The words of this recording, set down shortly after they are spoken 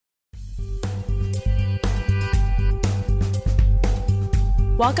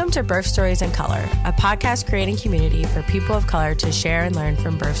Welcome to Birth Stories in Color, a podcast creating community for people of color to share and learn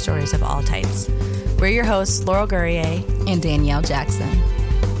from birth stories of all types. We're your hosts, Laurel Gourrier and Danielle Jackson.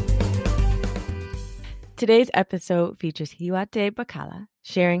 Today's episode features Hiwate Bakala,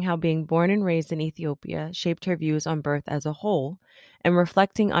 sharing how being born and raised in Ethiopia shaped her views on birth as a whole, and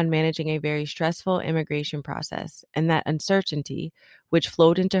reflecting on managing a very stressful immigration process and that uncertainty which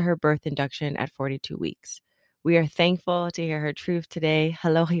flowed into her birth induction at 42 weeks. We are thankful to hear her truth today.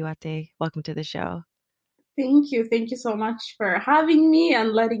 Hello, Hiwate. Welcome to the show. Thank you. Thank you so much for having me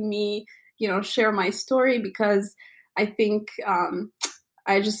and letting me, share my story, because I think I'm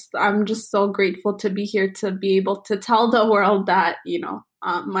just so grateful to be here to be able to tell the world that,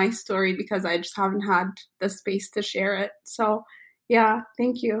 my story, because I just haven't had the space to share it. So, yeah,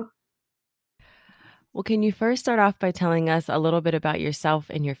 thank you. Well, can you first start off by telling us a little bit about yourself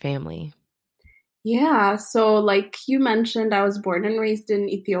and your family? Yeah, so like you mentioned, I was born and raised in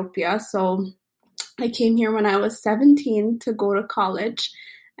Ethiopia. So I came here when I was 17 to go to college,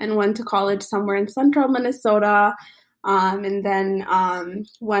 and went to college somewhere in central Minnesota, and then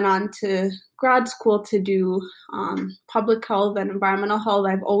went on to grad school to do public health and environmental health.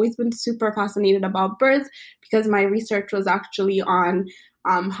 I've always been super fascinated about birth because my research was actually on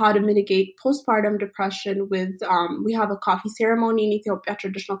how to mitigate postpartum depression with, we have a coffee ceremony in Ethiopia,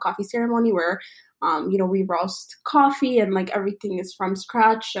 traditional coffee ceremony where, we roast coffee and like everything is from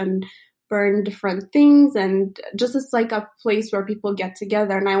scratch and burn different things. And just it's like a place where people get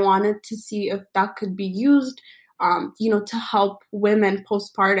together. And I wanted to see if that could be used, to help women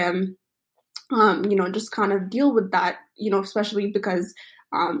postpartum, just kind of deal with that, especially because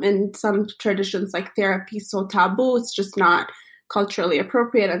in some traditions like therapy is so taboo, it's just not culturally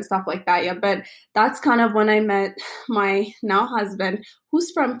appropriate and stuff like that. Yeah, but that's kind of when I met my now husband, who's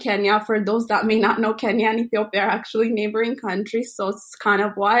from Kenya. For those that may not know, Kenya and Ethiopia are actually neighboring countries, so it's kind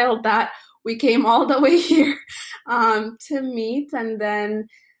of wild that we came all the way here to meet, and then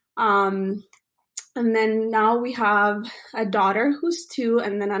now we have a daughter who's 2,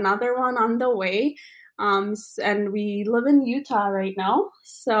 and then another one on the way, and we live in Utah right now.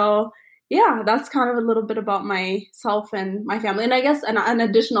 So yeah, that's kind of a little bit about myself and my family. And I guess an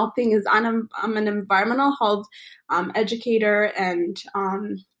additional thing is I'm an environmental health educator, and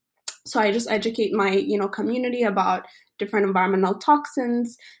so I just educate my community about different environmental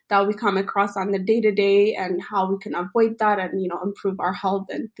toxins that we come across on the day-to-day and how we can avoid that and improve our health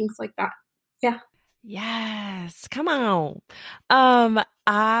and things like that. Yeah. Yes, come on.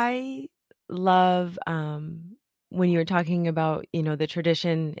 I love when you were talking about, the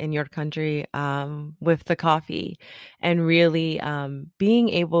tradition in your country with the coffee, and really being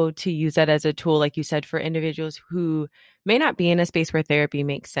able to use that as a tool, like you said, for individuals who may not be in a space where therapy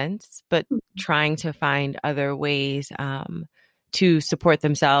makes sense, but trying to find other ways to support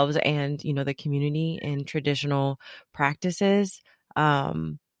themselves and, the community in traditional practices.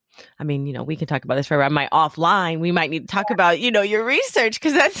 We can talk about this forever. My offline, we might need to talk about, your research,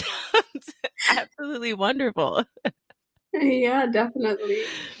 because that sounds absolutely wonderful. Yeah, definitely.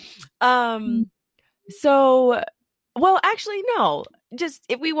 Well, actually, no. Just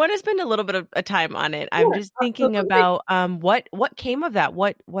if we want to spend a little bit of time on it, I'm just thinking about what came of that.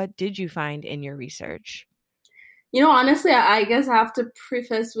 What did you find in your research? Honestly, I guess I have to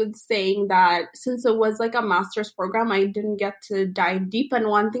preface with saying that since it was like a master's program, I didn't get to dive deep. And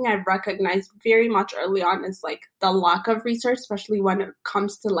one thing I've recognized very much early on is like the lack of research, especially when it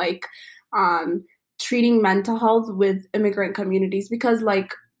comes to like treating mental health with immigrant communities. Because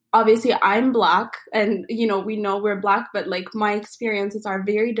like, obviously I'm Black and, we know we're Black, but like my experiences are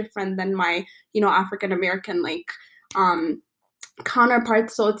very different than my, African-American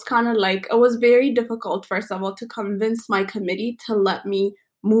counterparts. So it's kind of like, it was very difficult, first of all, to convince my committee to let me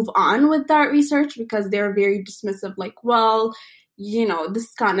move on with that research, because they're very dismissive, like, well, this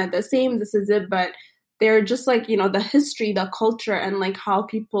is kind of the same, this is it. But they're just like, the history, the culture, and like how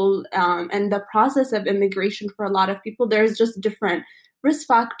people and the process of immigration for a lot of people, there's just different risk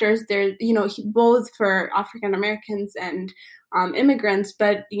factors there, both for African Americans and immigrants,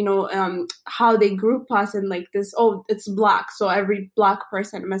 but how they group us in like this, it's Black, so every Black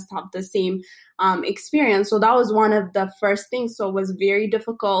person must have the same experience. So that was one of the first things. So it was very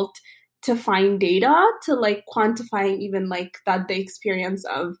difficult to find data to like quantifying even like that the experience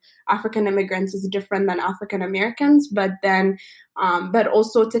of African immigrants is different than African Americans, but then but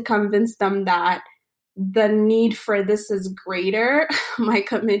also to convince them that the need for this is greater. My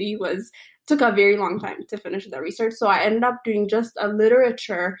committee took a very long time to finish the research. So I ended up doing just a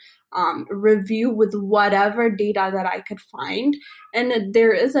literature review with whatever data that I could find. And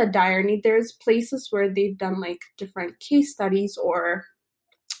there is a dire need. There's places where they've done like different case studies or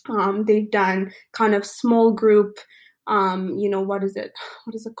They've done kind of small group, what is it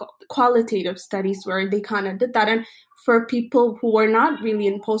called? Qualitative studies where they kind of did that. And for people who are not really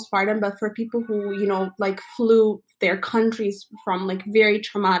in postpartum, but for people who, like flew their countries from like very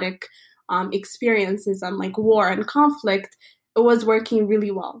traumatic experiences and like war and conflict, it was working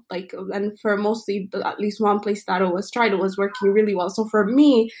really well. Like, and for mostly at least one place that it was tried, it was working really well. So for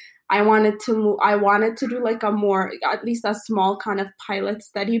me, I wanted to do like a more, at least a small kind of pilot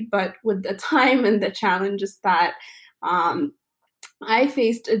study, but with the time and the challenges that um, I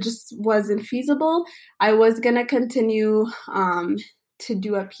faced, it just wasn't feasible. I was gonna continue to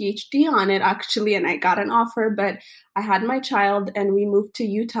do a PhD on it actually, and I got an offer, but I had my child and we moved to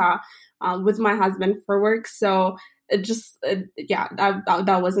Utah with my husband for work. So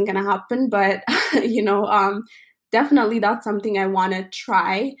that wasn't gonna happen. But definitely that's something I want to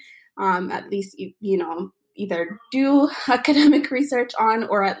try. At least either do academic research on,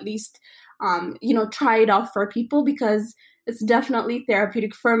 or at least try it out for people, because it's definitely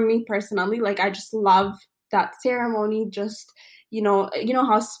therapeutic for me personally. Like, I just love that ceremony. Just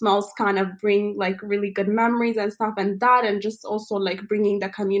how smells kind of bring like really good memories and stuff, and just also like bringing the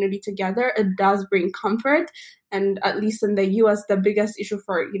community together. It does bring comfort. And at least in the US, the biggest issue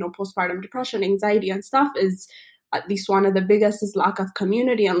for postpartum depression, anxiety, and stuff is, at least one of the biggest, is lack of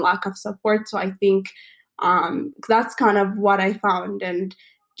community and lack of support. So I think that's kind of what I found. And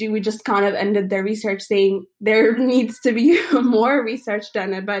we just kind of ended the research saying there needs to be more research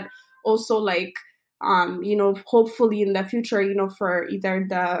done, but also like, hopefully in the future, for either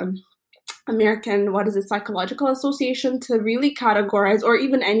the American, Psychological Association to really categorize, or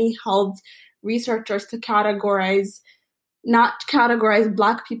even any health researchers to not categorize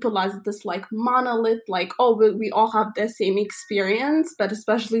Black people as this like monolith, like, oh, we all have the same experience, but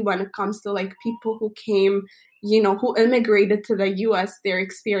especially when it comes to like people who came, who immigrated to the US, their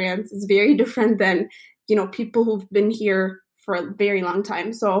experience is very different than, people who've been here for a very long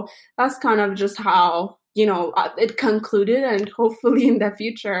time. So that's kind of just how, it concluded. And hopefully in the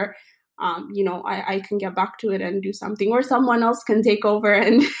future, I can get back to it and do something, or someone else can take over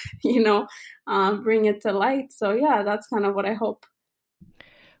and, bring it to light. So yeah, that's kind of what I hope.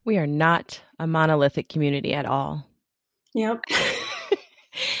 We are not a monolithic community at all. Yep.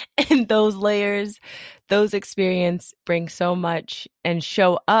 And those layers, those experiences bring so much and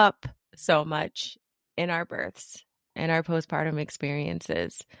show up so much in our births and our postpartum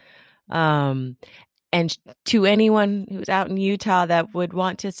experiences. And to anyone who's out in Utah that would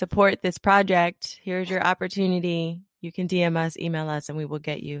want to support this project, here's your opportunity. You can DM us, email us, and we will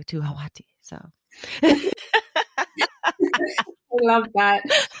get you to Hawati. So I love that.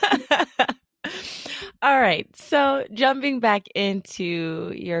 All right. So jumping back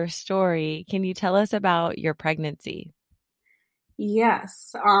into your story, can you tell us about your pregnancy?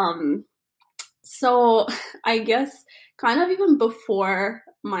 Yes. So I guess kind of even before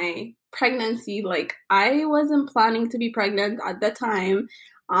my pregnancy, like I wasn't planning to be pregnant at the time,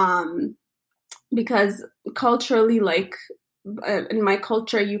 because culturally, like in my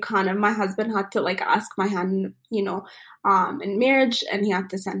culture, my husband had to like ask my hand, in marriage, and he had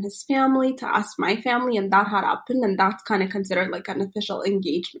to send his family to ask my family, and that had happened, and that's kind of considered like an official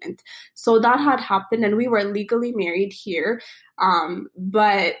engagement. So that had happened, and we were legally married here.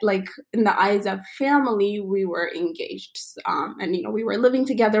 But like in the eyes of family, we were engaged, and we were living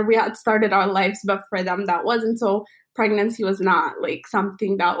together. We had started our lives, but for them, that wasn't. So pregnancy was not like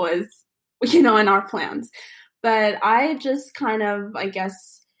something that was, in our plans. But I just kind of, I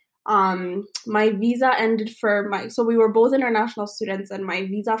guess, my visa ended so we were both international students, and my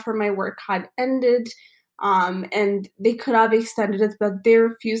visa for my work had ended, and they could have extended it, but they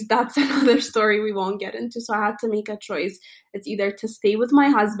refused. That's another story we won't get into. So I had to make a choice. It's either to stay with my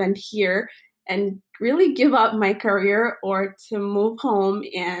husband here and really give up my career, or to move home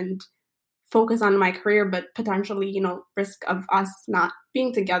and focus on my career, but potentially, risk of us not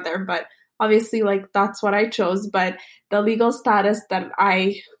being together. But obviously, like, that's what I chose. But the legal status that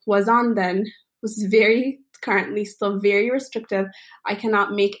I was on then was currently still very restrictive. I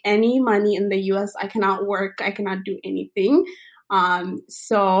cannot make any money in the US. I cannot work. I cannot do anything.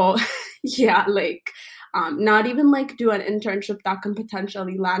 So yeah, like, not even like do an internship that can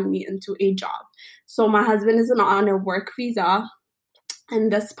potentially land me into a job. So my husband is on a work visa,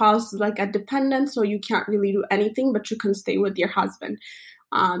 and the spouse is like a dependent. So you can't really do anything, but you can stay with your husband.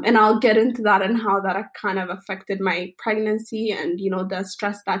 And I'll get into that and how that kind of affected my pregnancy and, the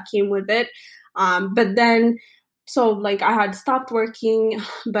stress that came with it. But then, so like I had stopped working,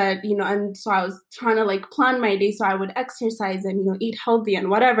 but, and so I was trying to like plan my day so I would exercise and, eat healthy and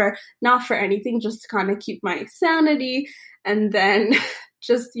whatever, not for anything, just to kind of keep my sanity. And then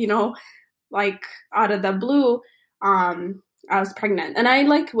just, like out of the blue, I was pregnant. And I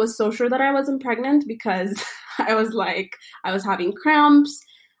like was so sure that I wasn't pregnant because I was like, I was having cramps,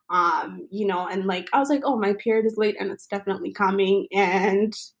 and like I was like, oh, my period is late and it's definitely coming.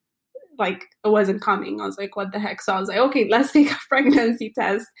 And like it wasn't coming. I was like, what the heck? So I was like, okay, let's take a pregnancy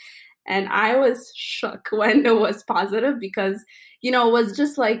test. And I was shook when it was positive because, it was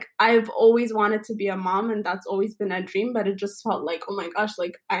just like I've always wanted to be a mom and that's always been a dream, but it just felt like, oh my gosh,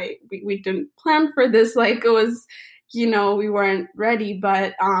 like we didn't plan for this. Like it was, we weren't ready.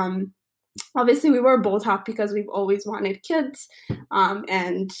 But obviously we were both happy because we've always wanted kids,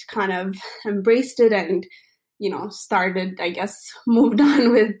 and kind of embraced it and, started, I guess, moved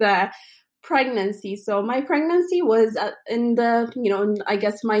on with the pregnancy. So my pregnancy was in the, I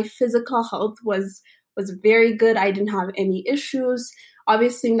guess my physical health was very good. I didn't have any issues.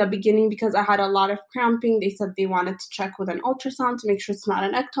 Obviously in the beginning, because I had a lot of cramping, they said they wanted to check with an ultrasound to make sure it's not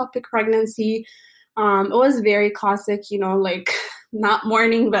an ectopic pregnancy. It was very classic, like not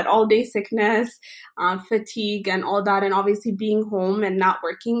morning, but all day sickness, fatigue and all that. And obviously being home and not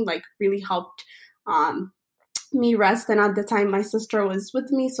working like really helped me rest. And at the time my sister was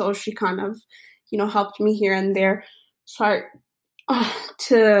with me, so she kind of, helped me here and there start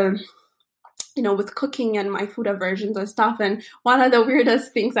to, with cooking and my food aversions and stuff. And one of the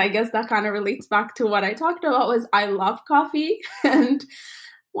weirdest things, I guess, that kind of relates back to what I talked about was I love coffee. And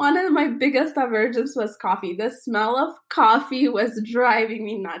one of my biggest aversions was coffee. The smell of coffee was driving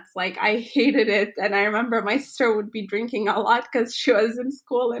me nuts. Like I hated it. And I remember my sister would be drinking a lot because she was in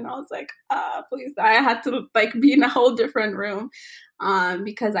school, and I was like, please. I had to like be in a whole different room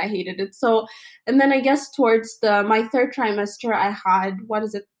because I hated it. So, and then I guess towards my third trimester, I had, what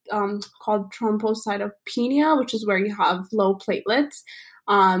is it called, thrombocytopenia, which is where you have low platelets.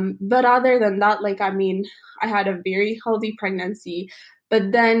 But other than that, like, I mean, I had a very healthy pregnancy.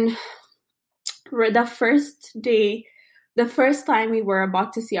 But then the first time we were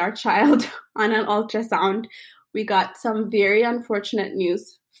about to see our child on an ultrasound, we got some very unfortunate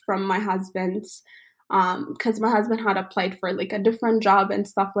news from my husband's, because my husband had applied for like a different job and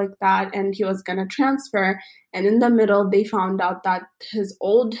stuff like that, and he was going to transfer. And in the middle, they found out that his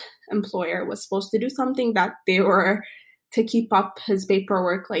old employer was supposed to do something that they were to keep up his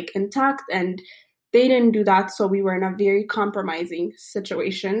paperwork like intact, and they didn't do that. So we were in a very compromising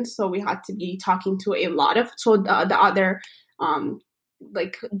situation. So we had to be talking to the other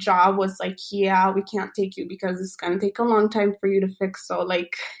like job was like, yeah, we can't take you because it's going to take a long time for you to fix. So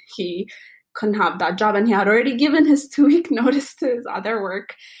like he couldn't have that job, and he had already given his 2-week notice to his other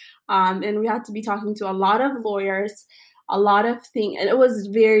work. And we had to be talking to a lot of lawyers, a lot of things. And it was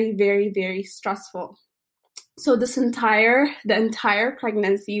very, very, very stressful. So the entire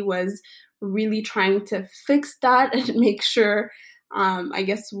pregnancy was really trying to fix that and make sure, I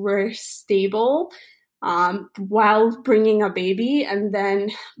guess, we're stable while bringing a baby. And then,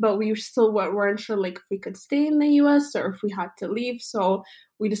 but we still weren't sure like if we could stay in the US or if we had to leave. So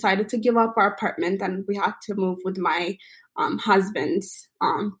we decided to give up our apartment, and we had to move with my husband's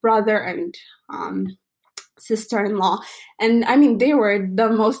brother and sister-in-law. And I mean, they were the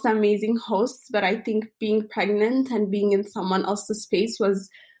most amazing hosts, but I think being pregnant and being in someone else's space was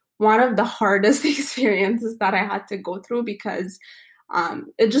one of the hardest experiences that I had to go through, because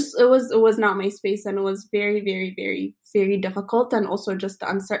it was not my space, and it was very, very, very, very difficult. And also just the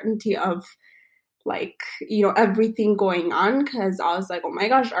uncertainty of like, everything going on, because I was like, oh my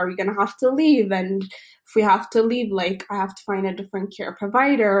gosh, are we gonna have to leave? And if we have to leave, like I have to find a different care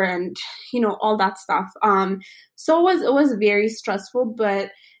provider and all that stuff. So it was very stressful, but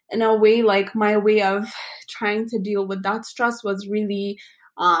in a way, like my way of trying to deal with that stress was really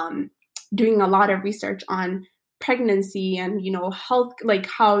doing a lot of research on pregnancy and health, like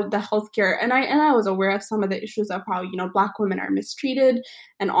how the healthcare, and I was aware of some of the issues of how Black women are mistreated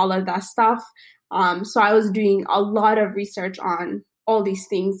and all of that stuff. So I was doing a lot of research on all these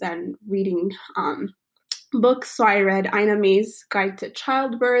things and reading books. So I read Ina May's Guide to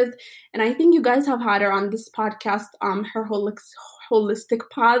Childbirth, and I think you guys have had her on this podcast, her holistic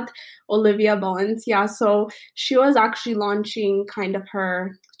path, Olivia Valencia. So she was actually launching kind of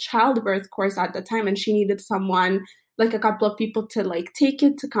her childbirth course at the time, and she needed someone, like a couple of people to like take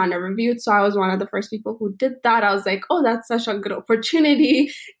it, to kind of review it. So I was one of the first people who did that. I was like, oh, that's such a good opportunity,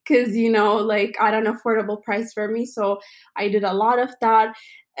 because like at an affordable price for me. So I did a lot of that.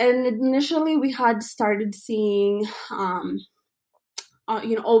 And initially we had started seeing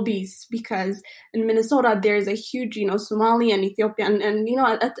OBs, because in Minnesota there's a huge Somali and Ethiopian and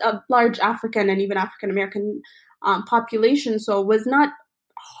a large African and even African American population. So it was not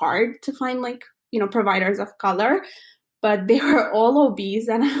hard to find like providers of color. but they were all obese,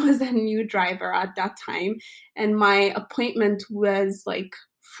 and I was a new driver at that time, and my appointment was like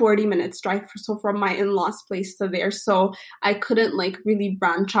 40 minutes drive, so from my in-laws place to there, so I couldn't like really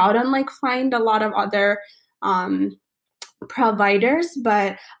branch out and like find a lot of other um providers.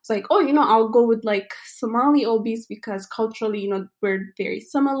 But I was like, oh, I'll go with like Somali obese because culturally, we're very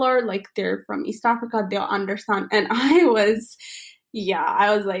similar, like they're from East Africa, they'll understand. And I was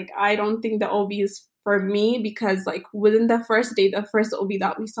like, I don't think the OB is for me, because like within the first day, the first OB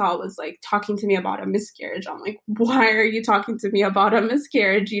that we saw was like talking to me about a miscarriage. I'm like, why are you talking to me about a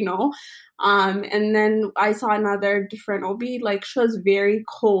miscarriage, and then I saw another different OB, like she was very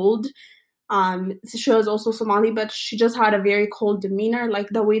cold. She was also Somali, but she just had a very cold demeanor. Like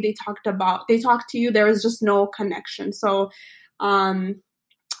the way they talked to you, there was just no connection. So,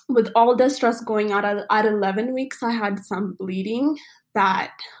 with all the stress going on at 11 weeks, I had some bleeding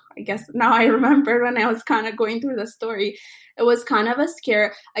that I guess now I remember when I was kind of going through the story. It was kind of a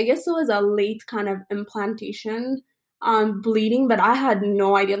scare. I guess it was a late kind of implantation bleeding, but I had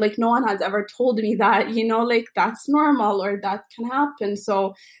no idea. Like no one has ever told me that, like that's normal or that can happen.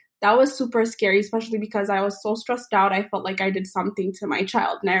 So that was super scary, especially because I was so stressed out. I felt like I did something to my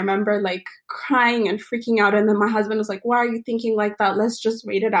child. And I remember like crying and freaking out. And then my husband was like, why are you thinking like that? Let's just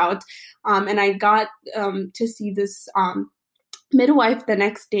wait it out. And I got to see this midwife the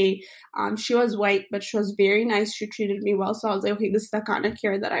next day. She was white, but she was very nice. She treated me well. So I was like, okay, this is the kind of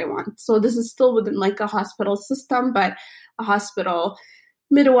care that I want. So this is still within like a hospital system, but a hospital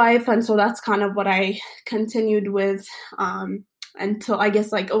midwife. And so that's kind of what I continued with until I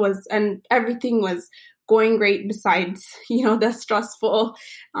guess like it was, and everything was going great besides, the stressful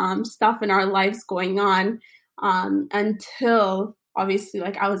stuff in our lives going on until obviously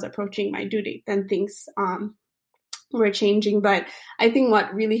like I was approaching my due date. Then things were changing. But I think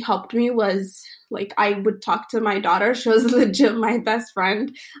what really helped me was like I would talk to my daughter. She was legit my best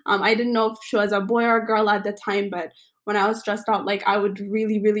friend. I didn't know if she was a boy or a girl at the time, but when I was stressed out, like I would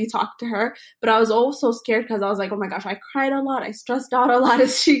really, really talk to her. But I was also scared because I was like, oh my gosh, I cried a lot. I stressed out a lot.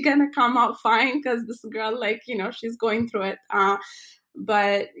 Is she going to come out fine? Because this girl, like, she's going through it.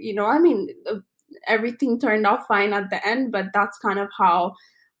 But, I mean, everything turned out fine at the end. But that's kind of how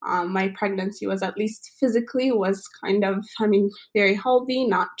my pregnancy was, at least physically, was kind of, very healthy,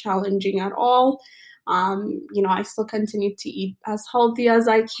 not challenging at all. I still continued to eat as healthy as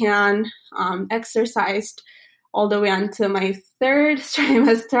I can, exercised all the way until my third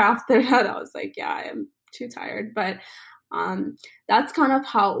trimester. After that, I was like, yeah, I am too tired. But that's kind of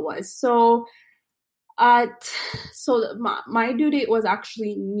how it was. So my due date was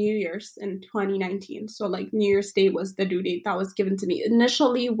actually New Year's in 2019. So like New Year's Day was the due date that was given to me.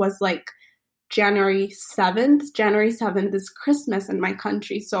 Initially was like January 7th. January 7th is Christmas in my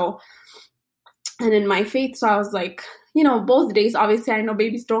country. So, and in my faith, so I was like, both days, obviously I know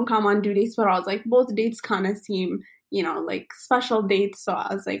babies don't come on due dates, but I was like, both dates kind of seem, like special dates. So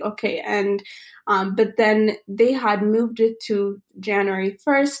I was like, okay. And, but then they had moved it to January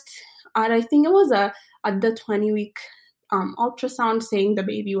 1st. And I think it was at the 20-week ultrasound saying the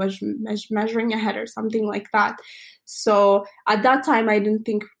baby was measuring ahead or something like that. So at that time, I didn't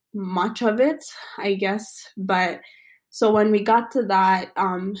think much of it, I guess. But so when we got to that,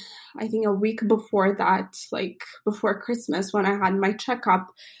 I think a week before that, like before Christmas, when I had my checkup,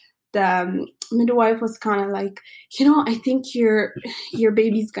 the midwife was kind of like, I think your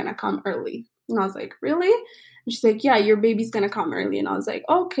baby's gonna come early. And I was like, really? And she's like, yeah, your baby's gonna come early. And I was like,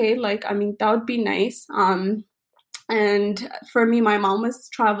 okay, like, that would be nice. And for me, my mom was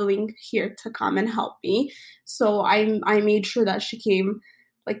traveling here to come and help me. So I made sure that she came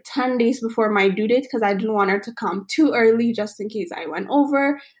like 10 days before my due date because I didn't want her to come too early just in case I went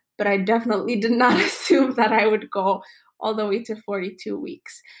over. But I definitely did not assume that I would go all the way to 42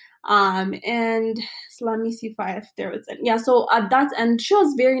 weeks. And so let me see if there was any. Yeah, so and she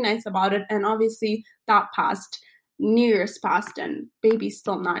was very nice about it. And obviously that passed, New Year's passed, and baby's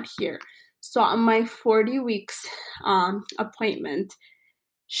still not here. So on my 40 weeks appointment,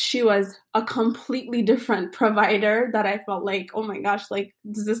 she was a completely different provider that I felt like, oh my gosh, like,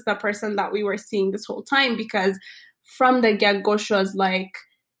 is this the person that we were seeing this whole time? Because from the get-go, she was like,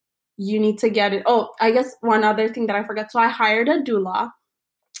 you need to get it. Oh, I guess one other thing that I forgot. So I hired a doula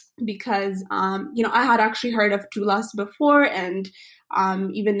because, I had actually heard of doulas before. And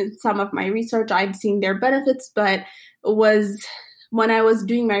even in some of my research, I'd seen their benefits, but when I was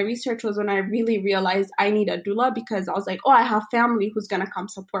doing my research was when I really realized I need a doula, because I was like, oh, I have family who's going to come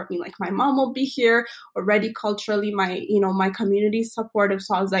support me. Like my mom will be here already culturally. My community is supportive.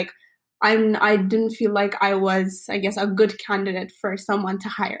 So I was like, I didn't feel like I was, I guess, a good candidate for someone to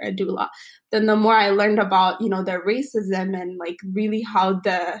hire a doula. Then the more I learned about, the racism and like really how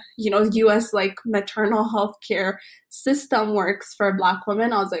the, US like maternal health care system works for Black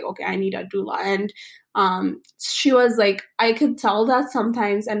women, I was like, okay, I need a doula. And she was like, I could tell that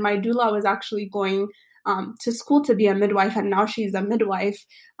sometimes, and my doula was actually going to school to be a midwife, and now she's a midwife.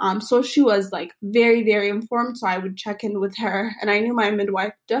 So she was like very, very informed. So I would check in with her, and I knew my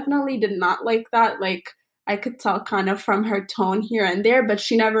midwife definitely did not like that. Like I could tell kind of from her tone here and there, but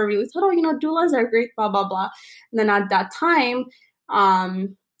she never really said, oh, doulas are great, blah, blah, blah. And then at that time,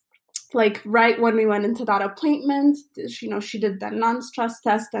 like right when we went into that appointment, she did the non-stress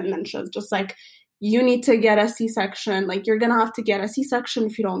test, and then she was just like, you need to get a C-section. Like you're going to have to get a C-section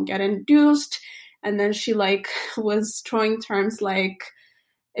if you don't get induced. And then she like was throwing terms like,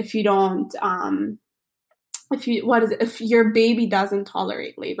 if you don't, if your baby doesn't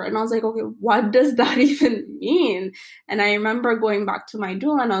tolerate labor. And I was like, okay, what does that even mean? And I remember going back to my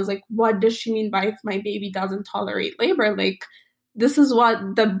doula and I was like, what does she mean by if my baby doesn't tolerate labor? Like, this is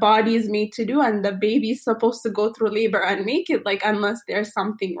what the body is made to do, and the baby's supposed to go through labor and make it, like, unless there's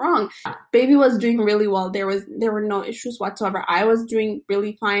something wrong. Baby was doing really well. There were no issues whatsoever. I was doing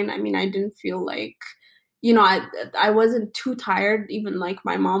really fine. I mean, I didn't feel like, I wasn't too tired, even like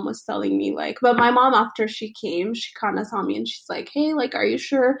my mom was telling me, like, but my mom, after she came, she kind of saw me and she's like, hey, like, are you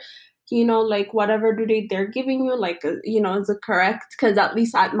sure, like whatever due date they're giving you, like, is it correct? Because at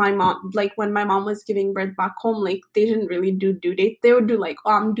least at my mom, like when my mom was giving birth back home, like they didn't really do due date. They would do like,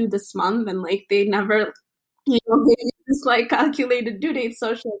 oh, I'm due this month, and like they never, they just like calculated due date.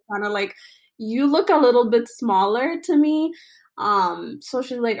 So she was kind of like, you look a little bit smaller to me. So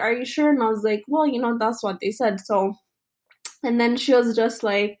she's like, are you sure? And I was like, well, that's what they said. So, and then she was just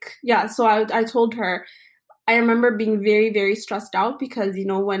like, yeah. So I told her, I remember being very, very stressed out because,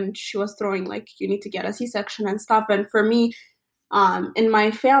 when she was throwing like, you need to get a C-section and stuff. And for me, in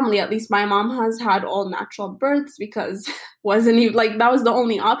my family, at least my mom has had all natural births because wasn't even like, that was the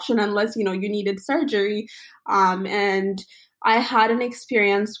only option unless, you needed surgery. And I had an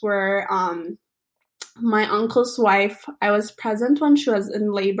experience where, my uncle's wife, I was present when she was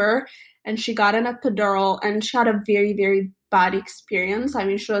in labor, and she got an epidural, and she had a very, very bad experience. I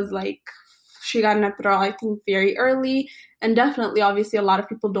mean, she got an epidural, I think, very early, and definitely, obviously, a lot of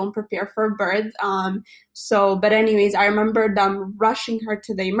people don't prepare for birth. But anyways, I remember them rushing her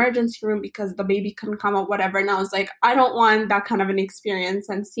to the emergency room because the baby couldn't come out, whatever. And I was like, I don't want that kind of an experience.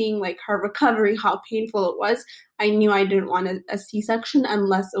 And seeing like her recovery, how painful it was, I knew I didn't want a C-section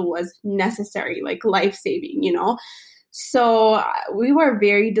unless it was necessary, like life-saving, So we were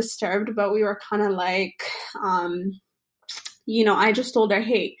very disturbed, but we were kind of like, I just told her,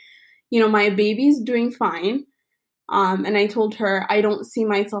 hey, my baby's doing fine. And I told her, I don't see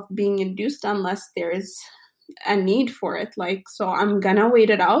myself being induced unless there's a need for it. Like, so I'm gonna wait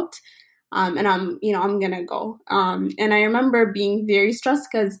it out. And I'm gonna go. And I remember being very stressed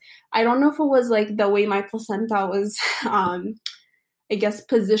because I don't know if it was like the way my placenta was, I guess,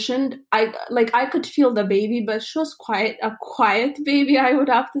 positioned. I could feel the baby, but she was a quiet baby, I would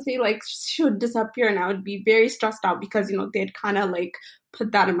have to say. Like, she would disappear and I would be very stressed out because, they'd kind of like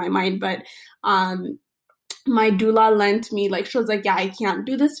put that in my mind. But, my doula lent me, like, she was like, yeah, I can't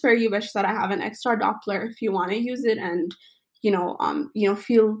do this for you, but she said, I have an extra Doppler if you want to use it and,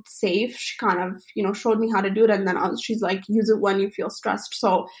 feel safe. She kind of, showed me how to do it. And then she's like, use it when you feel stressed.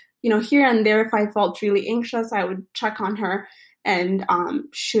 So, here and there, if I felt really anxious, I would check on her and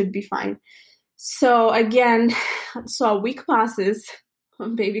should be fine. So again, so a week passes,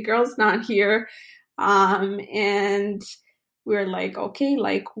 baby girl's not here. And we're like, okay,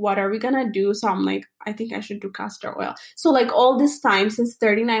 like, what are we gonna do? So I'm like, I think I should do castor oil. So like all this time, since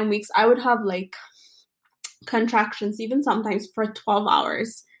 39 weeks, I would have like contractions, even sometimes for 12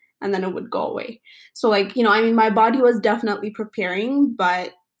 hours, and then it would go away. So like, my body was definitely preparing,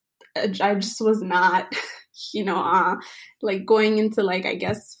 but I just was not, like going into like, I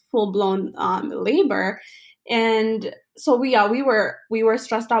guess, full blown labor. And so we were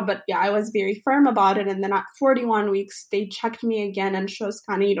stressed out, but yeah, I was very firm about it. And then at 41 weeks, they checked me again, and she was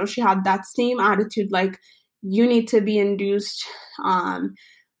kind of, she had that same attitude, like, you need to be induced,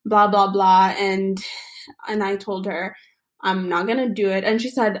 blah, blah, blah. And I told her, I'm not going to do it. And she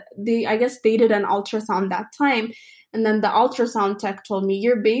said, I guess they did an ultrasound that time. And then the ultrasound tech told me,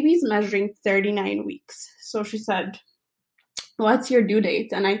 your baby's measuring 39 weeks. So she said, what's your due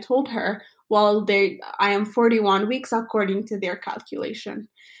date? And I told her, well, I am 41 weeks according to their calculation.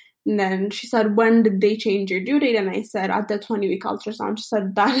 And then she said, when did they change your due date? And I said, at the 20-week ultrasound. She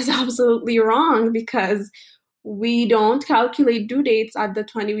said, that is absolutely wrong because we don't calculate due dates at the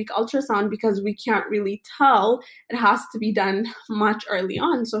 20-week ultrasound because we can't really tell. It has to be done much early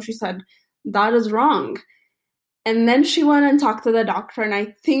on. So she said, that is wrong. And then she went and talked to the doctor, and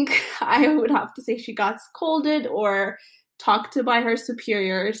I think I would have to say she got scolded or talked to by her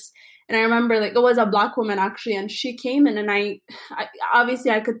superiors. And I remember, like, it was a Black woman actually, and she came in, and I obviously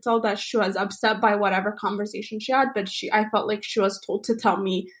I could tell that she was upset by whatever conversation she had, but I felt like she was told to tell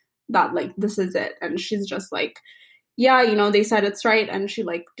me that, like, this is it. And she's just like, yeah, they said it's right, and she,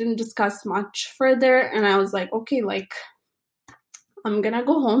 like, didn't discuss much further. And I was like, okay, like, I'm gonna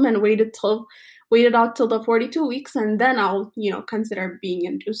go home and wait it out till the 42 weeks, and then I'll, consider being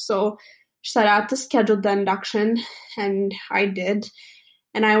induced. So she said I had to schedule the induction, and I did.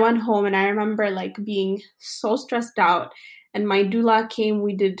 And I went home, and I remember, like, being so stressed out. And my doula came.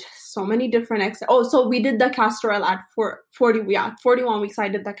 We did so many different so we did the castor oil at 41 weeks. I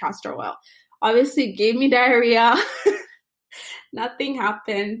did the castor oil. Obviously, it gave me diarrhea. Nothing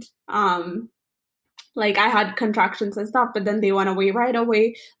happened. Like, I had contractions and stuff, but then they went away right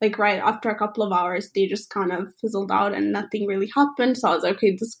away. Like, right after a couple of hours, they just kind of fizzled out and nothing really happened. So I was like,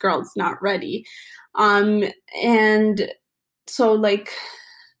 okay, this girl's not ready. And so, like,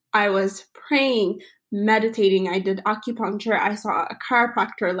 I was praying, meditating. I did acupuncture. I saw a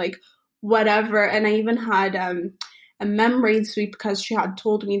chiropractor, like, whatever. And I even had a membrane sweep because she had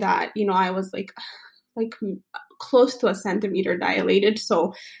told me that, I was like close to a centimeter dilated.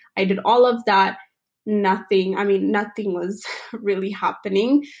 So I did all of that. Nothing was really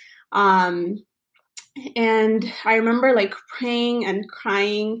happening. And I remember, like, praying and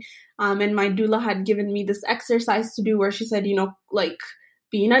crying. And my doula had given me this exercise to do where she said, like,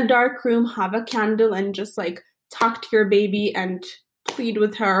 be in a dark room, have a candle, and just, like, talk to your baby and plead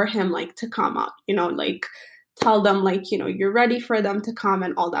with her or him, like, to come out, like, tell them, like, you're ready for them to come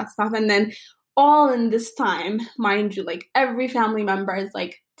and all that stuff. And then all in this time, mind you, like, every family member is,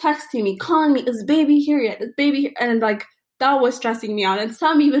 like, texting me, calling me, is baby here yet? Is baby here? And, like, that was stressing me out. And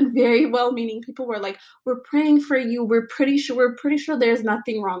some even very well-meaning people were like, we're praying for you. We're pretty sure there's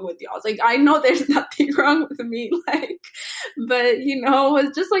nothing wrong with you. I was like, I know there's nothing wrong with me. Like, but, it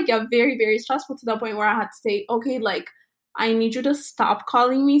was just, like, a very, very stressful to the point where I had to say, okay, like, I need you to stop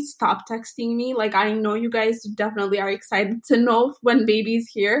calling me, stop texting me. Like, I know you guys definitely are excited to know when baby's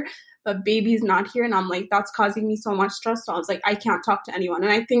here, but baby's not here. And I'm like, that's causing me so much stress. So I was like, I can't talk to anyone.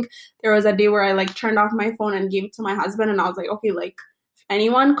 And I think there was a day where I, like, turned off my phone and gave it to my husband. And I was like, okay, like, if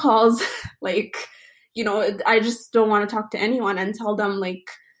anyone calls, like, I just don't want to talk to anyone and tell them, like,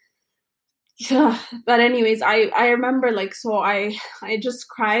 yeah. But anyways, I remember, like, so I just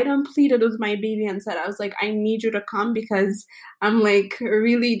cried and pleaded with my baby and said, I was like, I need you to come because I'm, like,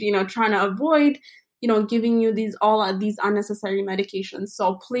 really, trying to avoid, giving you these unnecessary medications.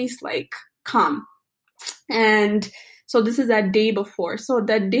 So please, like, come. And so this is a day before. So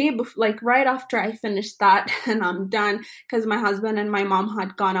the day before, like, right after I finished that and I'm done, because my husband and my mom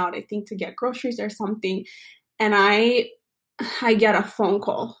had gone out, I think, to get groceries or something. And I get a phone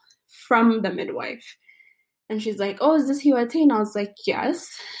call from the midwife. And she's like, oh, is this Hiwati? And I was like, yes.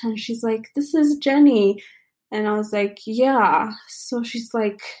 And she's like, this is Jenny. And I was like, yeah. So she's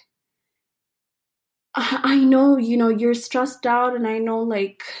like, I know, you're stressed out, and I know,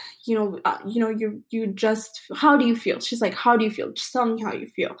 like, you just, how do you feel? She's like, how do you feel? Just tell me how you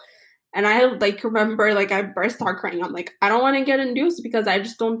feel. And I, like, remember, like, I burst out crying. I'm like, I don't want to get induced because I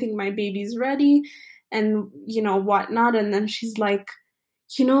just don't think my baby's ready and, whatnot. And then she's like,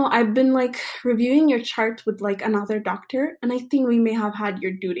 I've been, like, reviewing your chart with, like, another doctor, and I think we may have had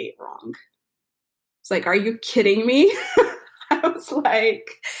your due date wrong. It's like, are you kidding me?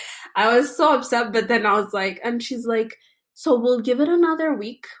 I was so upset, but then I was like, and she's like, so we'll give it another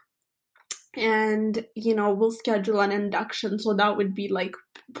week and, we'll schedule an induction. So that would be, like,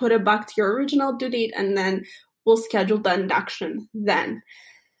 put it back to your original due date, and then we'll schedule the induction then.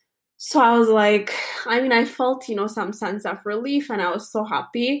 So I was like, I felt, some sense of relief, and I was so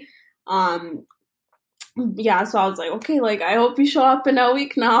happy. Yeah, so I was like, okay, like, I hope you show up in a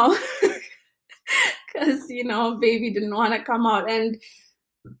week now. Because, baby didn't want to come out. And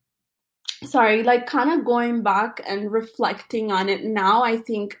sorry, like, kind of going back and reflecting on it now, I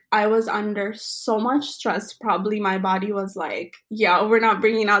think I was under so much stress. Probably my body was like, yeah, we're not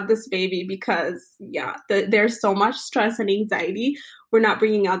bringing out this baby because, yeah, there's so much stress and anxiety. We're not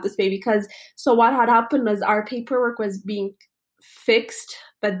bringing out this baby because, so what had happened was our paperwork was being fixed,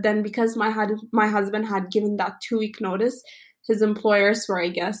 but then because my husband had given that 2-week notice, his employers were, I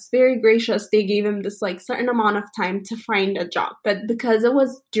guess, very gracious. They gave him this, like, certain amount of time to find a job. But because it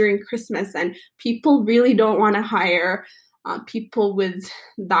was during Christmas and people really don't want to hire people with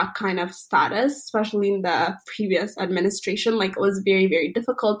that kind of status, especially in the previous administration. Like, it was very, very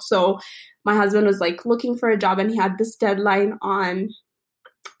difficult. So my husband was like looking for a job, and he had this deadline on,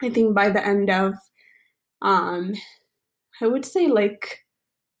 I think, by the end of, um, I would say like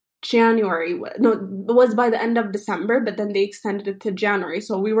January. No, it was by the end of December, but then they extended it to January.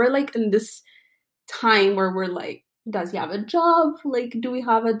 So we were like in this time where we're like, does he have a job? Like, do we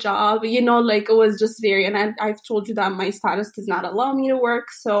have a job? Like, it was just very, and I've told you that my status does not allow me to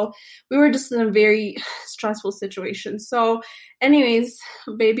work. So we were just in a very stressful situation. So, anyways,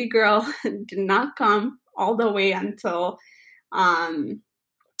 baby girl did not come all the way until um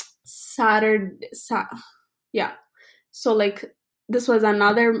Saturday. Yeah. So like this was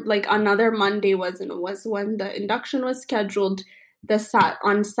another Monday was when the induction was scheduled.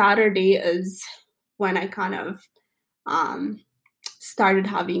 On Saturday is when I kind of started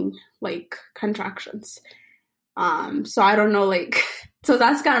having like contractions. So I don't know, like, so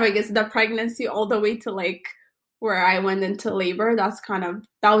that's kind of, I guess, the pregnancy all the way to like where I went into labor. That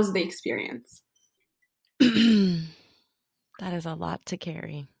was the experience. That is a lot to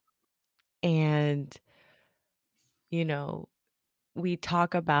carry. And, we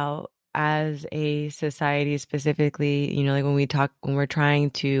talk about as a society specifically, like when we're trying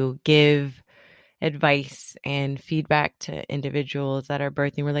to give advice and feedback to individuals that are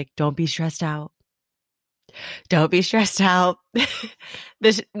birthing, we're like, don't be stressed out. Don't be stressed out.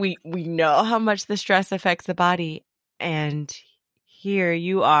 We know how much the stress affects the body. And here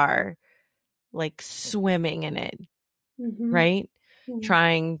you are like swimming in it, Mm-hmm. right? Yeah.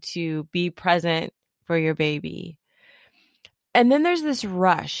 Trying to be present for your baby. And then there's this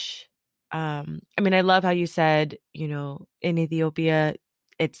rush. I love how you said, in Ethiopia,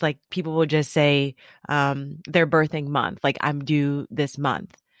 it's like people will just say their birthing month, like I'm due this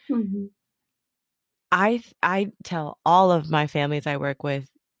month. Mm-hmm. I tell all of my families I work with,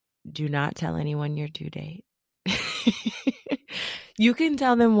 do not tell anyone your due date. You can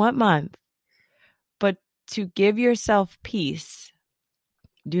tell them what month, but to give yourself peace,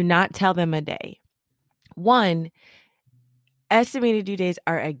 do not tell them a day. One, estimated due dates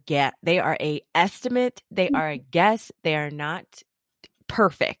are a guess. They are a estimate. They are a guess. They are not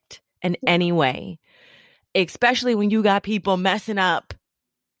perfect in any way, especially when you got people messing up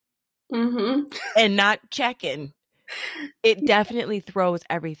Mm-hmm. and not checking. It definitely throws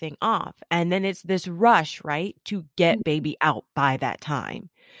everything off. And then it's this rush, right, to get baby out by that time.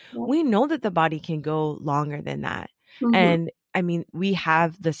 We know that the body can go longer than that. Mm-hmm. And we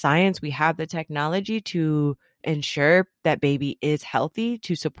have the science, we have the technology to ensure that baby is healthy,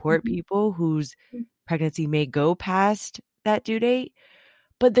 to support people whose pregnancy may go past that due date.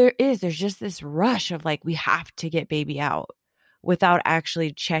 But there's just this rush of like, we have to get baby out without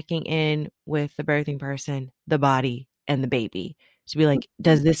actually checking in with the birthing person, the body, and the baby to be like,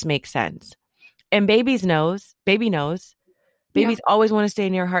 does this make sense? And baby knows. Yeah. Babies always want to stay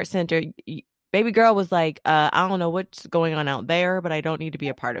near heart center. Baby girl was like, I don't know what's going on out there, but I don't need to be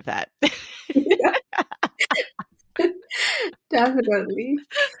a part of that. Definitely.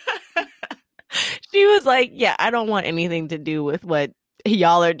 She was like, yeah, I don't want anything to do with what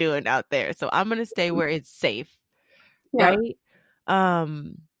y'all are doing out there. So I'm going to stay where it's safe. Yeah. Right.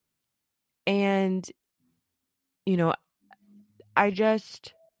 Um, and, I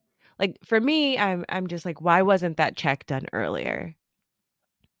just like, for me, I'm just like, why wasn't that check done earlier?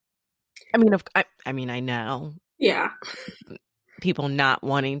 I know Yeah. people not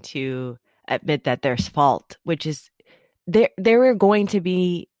wanting to admit that there's fault, which is there are going to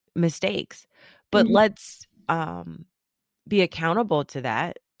be mistakes, but Mm-hmm. let's be accountable to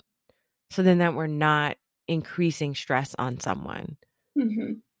that, so then that we're not increasing stress on someone.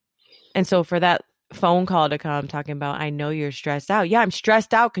 Mm-hmm. And so for that phone call to come talking about, I know you're stressed out. Yeah, I'm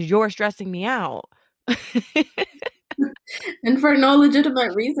stressed out because you're stressing me out. And for no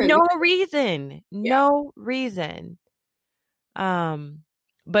legitimate reason. No reason. Yeah. No reason.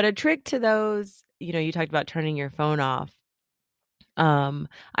 But a trick to those, you talked about turning your phone off.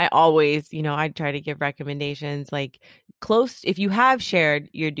 I always, I try to give recommendations like close, if you have shared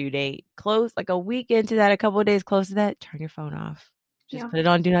your due date, close like a week into that, a couple of days close to that, turn your phone off. Just Yeah. put it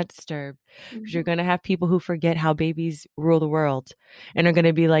on do not disturb, because you're going to have people who forget how babies rule the world and are going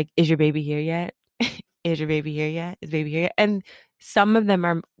to be like, is your baby here yet? Is your baby here yet? Is baby here yet? And some of them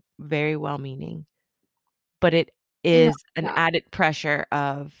are very well meaning, but it Yeah. is an Yeah. added pressure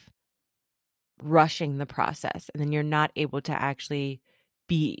of rushing the process, and then you're not able to actually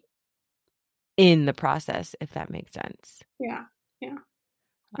be in the process, if that makes sense. Yeah. Yeah.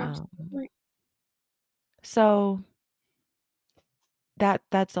 Absolutely. So that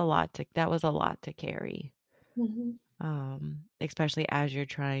was a lot to carry. Mm-hmm. especially as you're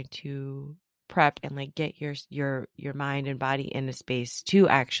trying to prep and like get your mind and body in a space to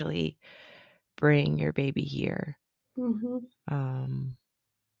actually bring your baby here. Mm-hmm. Um,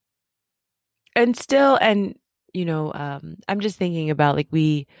 and still, and I'm just thinking about like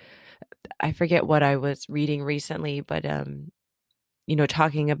I forget what I was reading recently, but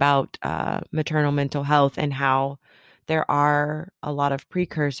talking about maternal mental health and how there are a lot of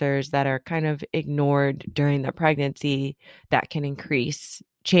precursors that are kind of ignored during the pregnancy that can increase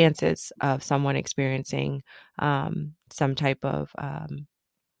chances of someone experiencing some type of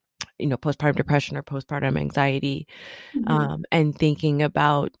postpartum depression or postpartum anxiety, Mm-hmm. and thinking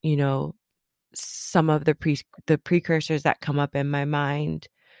about some of the precursors that come up in my mind,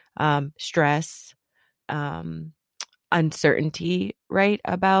 stress, um, uncertainty, right,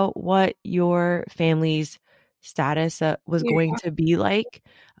 about what your family's status was going Yeah. to be like.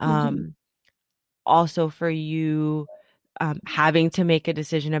 Mm-hmm. Also for you, having to make a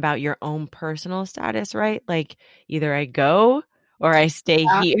decision about your own personal status, right? Like either I go or I stay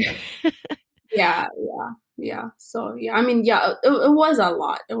here. Yeah, yeah, yeah. So yeah, I mean, yeah, it was a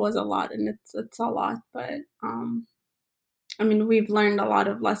lot. It was a lot, and it's a lot. But I mean, we've learned a lot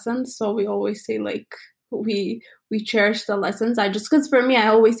of lessons. So we always say like we cherish the lessons. I just because for me, I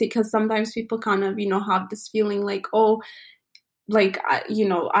always say because sometimes people kind of have this feeling like like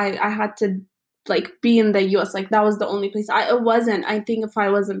I had to like be in the US, like that was the only place. It wasn't. I think if I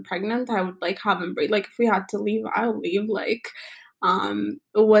wasn't pregnant, I would like have embraced. Like if we had to leave, I would leave. Like it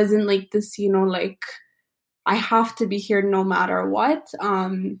wasn't like this, like I have to be here no matter what.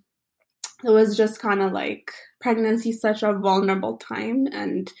 It was just kind of like pregnancy is such a vulnerable time,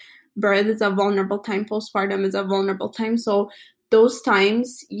 and birth is a vulnerable time, postpartum is a vulnerable time. So those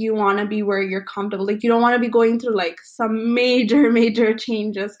times you want to be where you're comfortable. Like you don't want to be going through like some major, major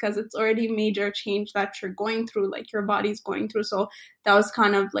changes because it's already major change that you're going through, like your body's going through. So that was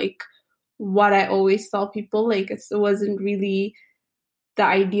kind of like what I always tell people. Like it wasn't really the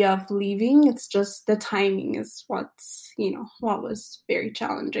idea of leaving. It's just the timing is what was very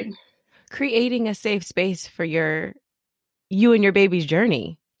challenging. Creating a safe space for you and your baby's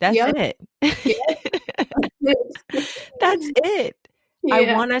journey. That's Yep. it. Yeah. That's it. I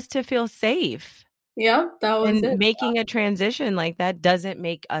Yeah. want us to feel safe. Yep. That was And it. making a transition like that doesn't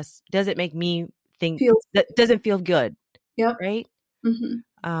make me think Feels. that doesn't feel good, Yep. right? Hmm.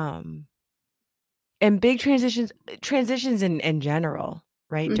 Um, and big transitions in general,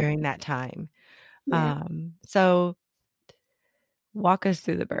 right, Hmm. during that time. Yeah. So walk us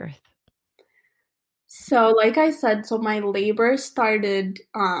through the birth. So like I said, so my labor started,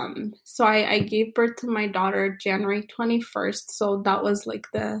 so I gave birth to my daughter January 21st. So that was like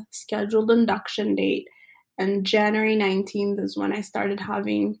the scheduled induction date. And January 19th is when I started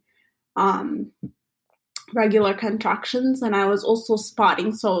having um regular contractions, and I was also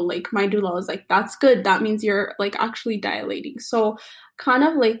spotting. So like my doula was like, that's good. That means you're like actually dilating. So kind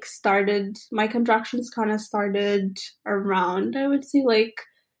of like started my contractions kind of started around, I would say like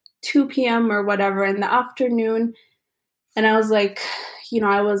 2 p.m. or whatever in the afternoon. And I was like,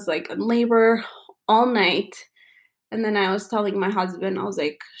 I was like in labor all night. And then I was telling my husband, I was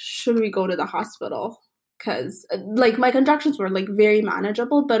like, should we go to the hospital? Because like my contractions were like very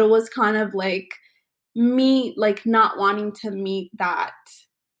manageable, but it was kind of like me like not wanting to meet that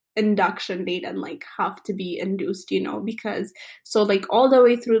induction date and like have to be induced, because so like all the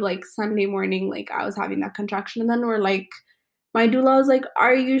way through like Sunday morning, like I was having that contraction, and then we're like, my doula was like,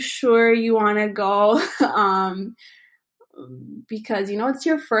 are you sure you want to go? Because it's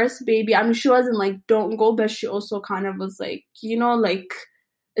your first baby. I mean, she wasn't like don't go, but she also kind of was like, like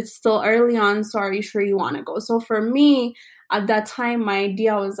it's still early on, so are you sure you want to go? So for me at that time, my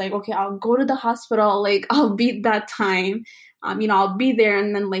idea was like, okay, I'll go to the hospital, like I'll beat that time. I'll be there,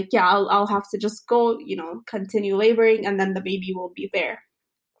 and then like yeah, I'll have to just go, continue laboring, and then the baby will be there.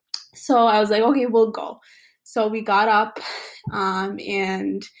 So I was like, okay, we'll go. So we got up,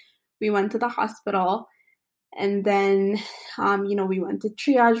 and we went to the hospital, and then, we went to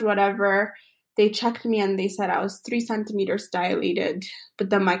triage, whatever. They checked me and they said I was 3 centimeters dilated, but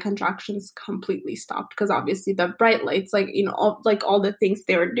then my contractions completely stopped because obviously the bright lights, like, all the things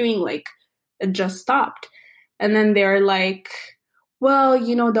they were doing, like, it just stopped. And then they're like, well,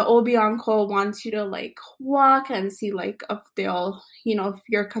 the OB-ONCO wants you to like walk and see like if they'll, if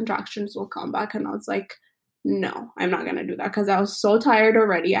your contractions will come back. And I was like, no, I'm not gonna do that because I was so tired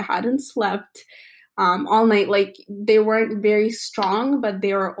already. I hadn't slept all night. Like they weren't very strong, but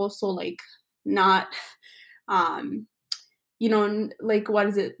they were also like not, um, like what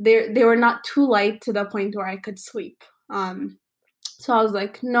is it? They were not too light to the point where I could sleep. So I was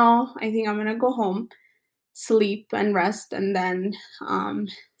like, no, I think I'm gonna go home. sleep and rest, and then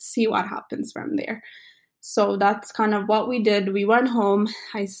see what happens from there. So that's kind of what we did. We went home,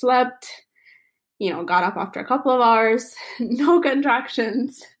 I slept, got up after a couple of hours, no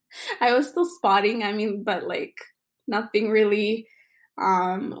contractions. I was still spotting, but like nothing really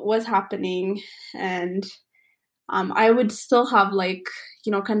was happening. And I would still have like,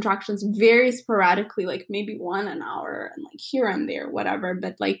 contractions very sporadically, like maybe one an hour and like here and there, whatever,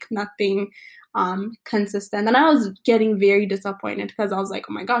 but like nothing consistent. And I was getting very disappointed because I was like,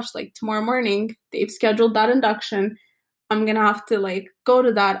 oh my gosh, like tomorrow morning they've scheduled that induction. I'm gonna have to like go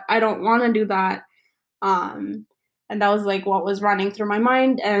to that. I don't want to do that. And that was like what was running through my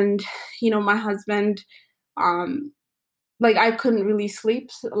mind. And my husband, like I couldn't really sleep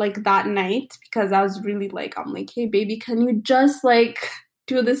like that night because I was really like, I'm like, hey baby, can you just like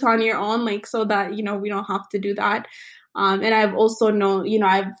do this on your own, like so that we don't have to do that. And I've also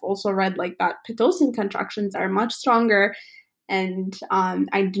I've also read like that Pitocin contractions are much stronger, and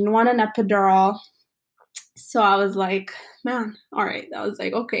I didn't want an epidural. So I was like, man, all right. I was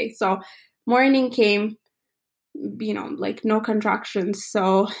like, okay. So morning came, like no contractions.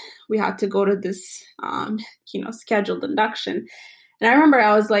 So we had to go to this, scheduled induction. And I remember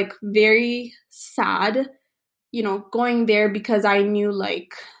I was like very sad, going there because I knew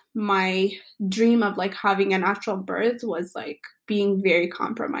like my dream of like having a natural birth was like being very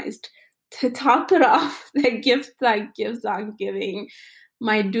compromised. To top it off, the gift that gives on giving,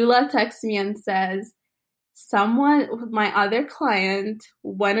 my doula texts me and says, my other client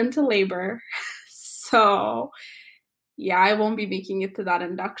went into labor. So yeah, I won't be making it to that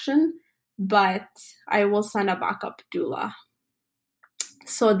induction, but I will send a backup doula.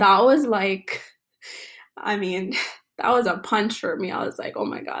 So that was like, that was a punch for me. I was like, oh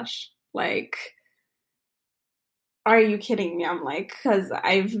my gosh, like, are you kidding me? I'm like, because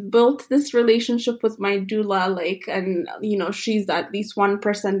I've built this relationship with my doula, like, and, she's at least one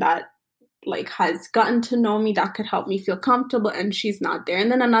person that like has gotten to know me that could help me feel comfortable, and she's not there.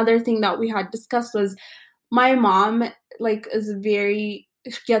 And then another thing that we had discussed was my mom like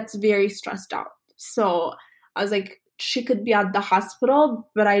gets very stressed out. So I was like, she could be at the hospital,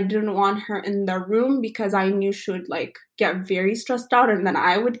 but I didn't want her in the room because I knew she would like get very stressed out, and then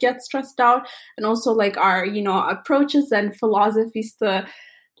I would get stressed out. And also like our, approaches and philosophies to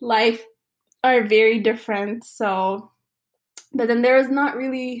life are very different. So, but then there was not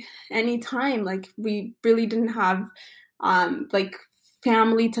really any time, like we really didn't have like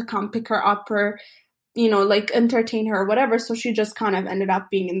family to come pick her up or like entertain her or whatever. So she just kind of ended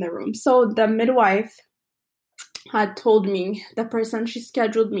up being in the room. So the midwife had told me the person she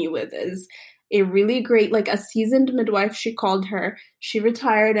scheduled me with is a really great, like a seasoned midwife, she called her. She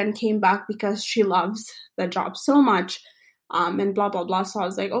retired and came back because she loves the job so much, and blah, blah, blah. So I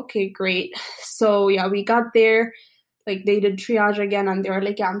was like, okay, great. So yeah, we got there, like they did triage again, and they were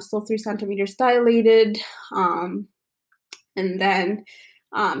like, yeah, I'm still 3 centimeters dilated. And then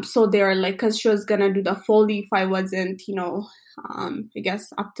so they were like, because she was gonna do the Foley if I wasn't, I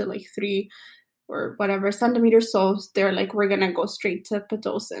guess up to like 3 or whatever centimeters. So they're like, we're gonna go straight to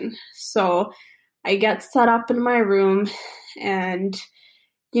Pitocin. So I get set up in my room, and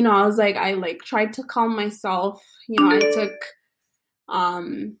I was like, I like tried to calm myself. I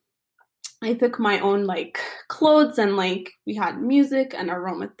took my own like clothes, and like we had music and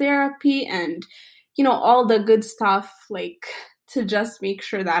aromatherapy and all the good stuff, like to just make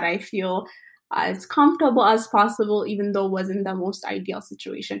sure that I feel as comfortable as possible, even though it wasn't the most ideal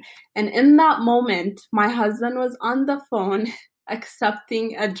situation. And in that moment, my husband was on the phone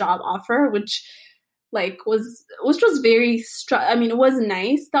accepting a job offer, which was very it was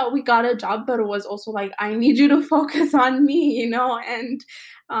nice that we got a job, but it was also like, I need you to focus on me, and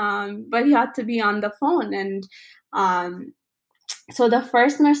but he had to be on the phone. And so the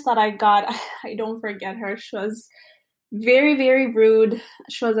first nurse that I got, I don't forget her. She was very, very rude.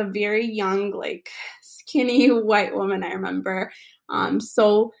 She was a very young, like skinny white woman, I remember.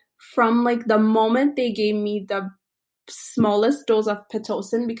 So from like the moment they gave me the smallest dose of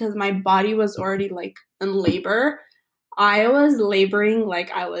Pitocin, because my body was already like in labor, I was laboring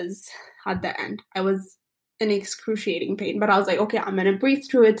like I was at the end. I was in excruciating pain, but I was like, okay, I'm gonna breathe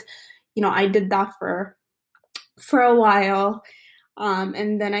through it. I did that for a while.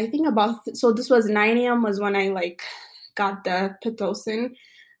 And then I think so this was 9 a.m. was when I like got the Pitocin.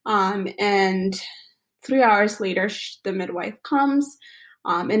 And 3 hours later, the midwife comes.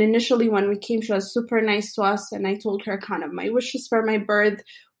 And initially when we came, she was super nice to us. And I told her kind of my wishes for my birth,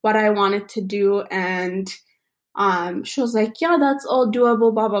 what I wanted to do. And she was like, yeah, that's all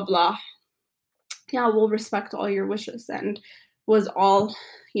doable, blah, blah, blah. Yeah, we'll respect all your wishes. And was all,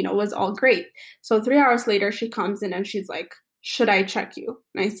 was all great. So 3 hours later, she comes in and she's like, should I check you?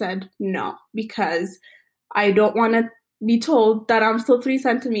 And I said, no, because I don't want to be told that I'm still 3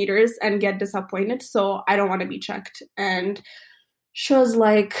 centimeters and get disappointed. So I don't want to be checked. And she was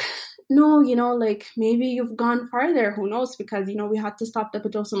like, no, like maybe you've gone farther. Who knows? Because, we had to stop the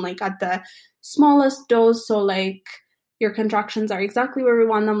Pitocin like at the smallest dose. So like your contractions are exactly where we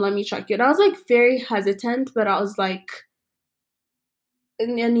want them. Let me check you. And I was like very hesitant, but I was like,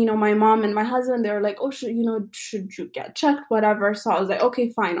 and my mom and my husband, they were like, oh, should you get checked, whatever. So I was like, okay,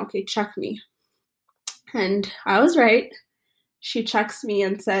 fine, okay, check me. And I was right. She checks me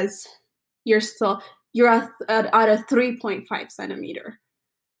and says, you're at a 3.5 centimeter.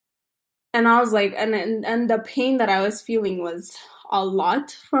 And I was like, and the pain that I was feeling was a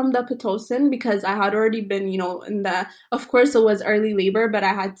lot from the Pitocin, because I had already been, of course it was early labor, but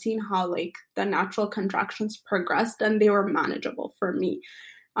I had seen how like the natural contractions progressed and they were manageable for me.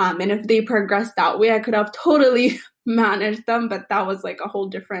 And if they progressed that way, I could have totally managed them, but that was like a whole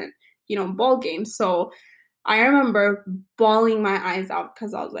different, ball game. So I remember bawling my eyes out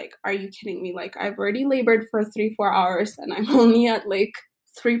because I was like, are you kidding me? Like I've already labored for 3-4 hours and I'm only at like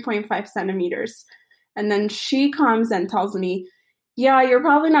 3.5 centimeters. And then she comes and tells me, yeah, you're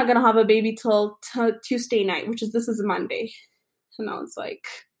probably not going to have a baby till Tuesday night, this is Monday. And I was like,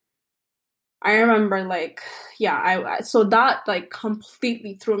 I remember like, yeah, so that like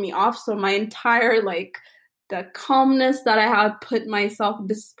completely threw me off. So my entire like the calmness that I had put myself,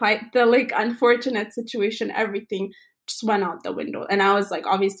 despite the like unfortunate situation, everything just went out the window. And I was like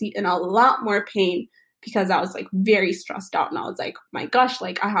obviously in a lot more pain because I was like very stressed out. And I was like, my gosh,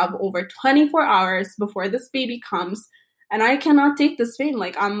 like I have over 24 hours before this baby comes and I cannot take this pain.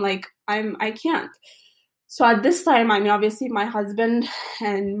 Like I can't. So at this time, I mean, obviously my husband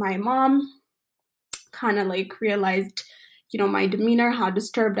and my mom kind of like realized, my demeanor, how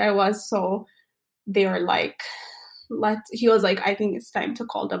disturbed I was. So they were like, he was like, I think it's time to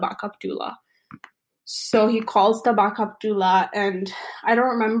call the backup doula. So he calls the backup doula, and I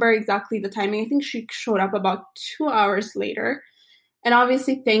don't remember exactly the timing. I think she showed up about 2 hours later. And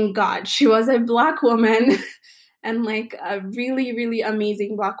obviously, thank God, she was a Black woman and like a really, really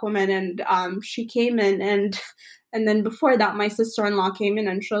amazing Black woman. And she came in, and then before that, my sister-in-law came in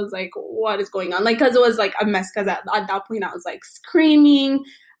and she was like, what is going on? Like, because it was like a mess, because at that point I was like screaming.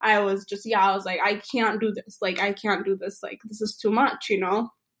 I was like, I can't do this. Like, I can't do this. Like, this is too much,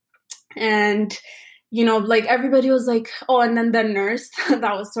 And, like everybody was like, oh, and then the nurse that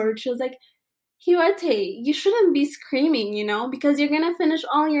was sorry, she was like, Hiwate, you shouldn't be screaming, because you're going to finish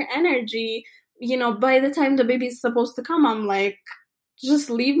all your energy, by the time the baby's supposed to come. I'm like, just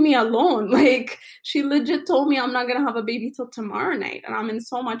leave me alone. Like, she legit told me I'm not going to have a baby till tomorrow night, and I'm in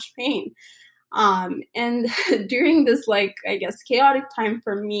so much pain. And during this, like, I guess, chaotic time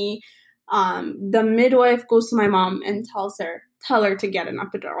for me, the midwife goes to my mom and tell her to get an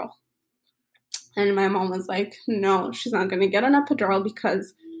epidural. And my mom was like, no, she's not going to get an epidural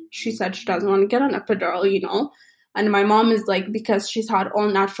because she said she doesn't want to get an epidural, And my mom is like, because she's had all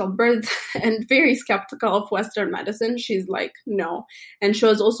natural births and very skeptical of Western medicine, she's like, no. And she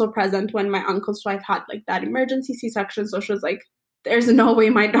was also present when my uncle's wife had like that emergency C-section. So she was like, there's no way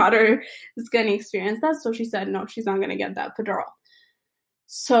my daughter is going to experience that. So she said, no, she's not going to get that epidural.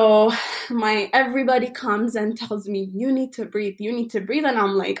 So everybody comes and tells me, you need to breathe. And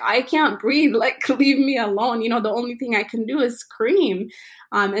I'm like, I can't breathe. Like, leave me alone. The only thing I can do is scream.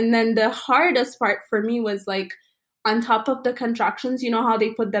 And then the hardest part for me was like, on top of the contractions, how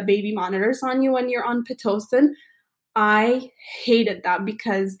they put the baby monitors on you when you're on Pitocin. I hated that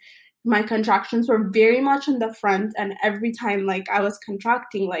because my contractions were very much in the front. And every time like I was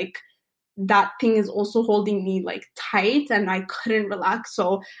contracting, like that thing is also holding me like tight and I couldn't relax.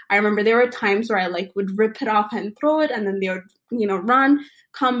 So I remember there were times where I like would rip it off and throw it, and then they would, run,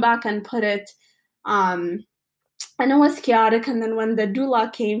 come back and put it. And it was chaotic. And then when the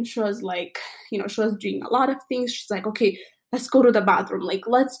doula came, she was like, she was doing a lot of things. She's like, okay, let's go to the bathroom. Like,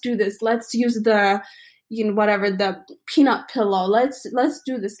 let's do this. Let's use the, whatever, the peanut pillow. Let's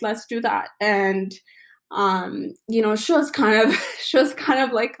do this. Let's do that. And she was kind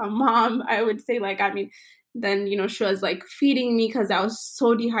of like a mom, I would say. Like, I mean, then, she was like feeding me because I was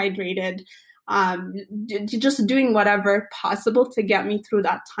so dehydrated, just doing whatever possible to get me through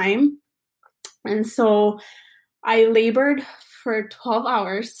that time. And so I labored for 12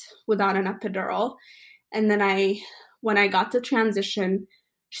 hours without an epidural. And then when I got to transition,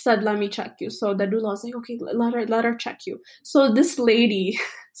 She said, let me check you. So the doula was like, okay, let her check you. So this lady,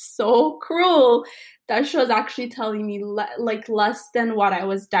 so cruel, that she was actually telling me like less than what I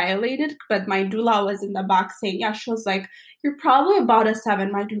was dilated, but my doula was in the back saying, yeah, she was like, you're probably about a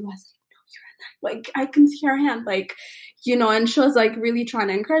 7. My doula was like, no, you're a 9. Like, I can see her hand, like, and she was like really trying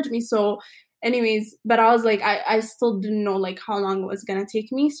to encourage me. So anyways, but I was like, I still didn't know like how long it was gonna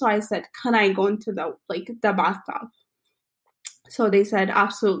take me. So I said, can I go into the bathtub? So they said,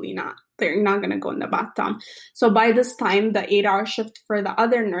 absolutely not. They're not going to go in the bathtub. So by this time, the 8-hour shift for the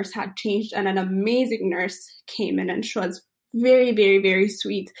other nurse had changed, and an amazing nurse came in, and she was very, very, very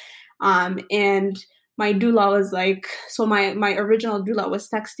sweet. And my doula was like, so my original doula was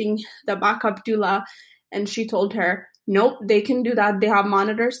texting the backup doula, and she told her, nope, they can do that. They have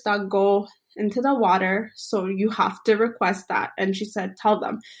monitors that go into the water, so you have to request that. And she said, tell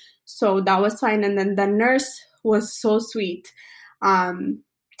them. So that was fine. And then the nurse was so sweet.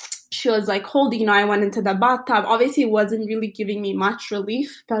 She was like, Holdy, I went into the bathtub. Obviously, it wasn't really giving me much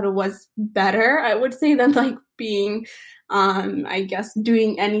relief, but it was better, I would say, than like being, I guess,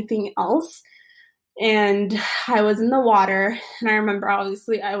 doing anything else. And I was in the water, and I remember,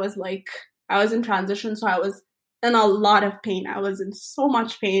 obviously, I was in transition, so I was in a lot of pain. I was in so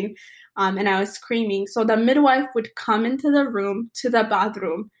much pain, and I was screaming. So the midwife would come into the room, to the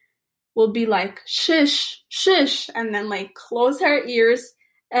bathroom, will be like, shish, shish, and then like close her ears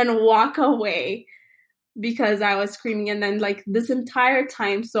and walk away because I was screaming. And then like this entire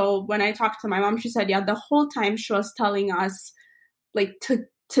time, so when I talked to my mom, she said, yeah, the whole time she was telling us like to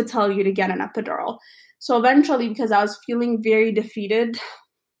tell you to get an epidural. So eventually, because I was feeling very defeated,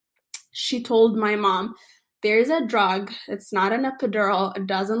 she told my mom, there's a drug. It's not an epidural. It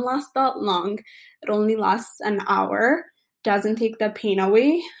doesn't last that long. It only lasts an hour. Doesn't take the pain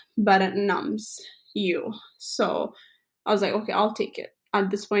away, but it numbs you. So I was like, okay, I'll take it. At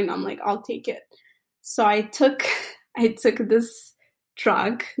this point, I'm like, I'll take it. So I took this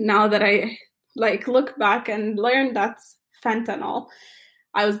drug. Now that I like look back and learn that's fentanyl,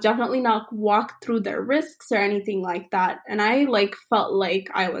 I was definitely not walked through the risks or anything like that. And I like felt like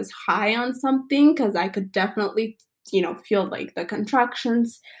I was high on something because I could definitely, feel like the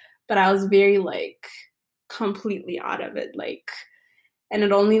contractions, but I was very like completely out of it. Like, and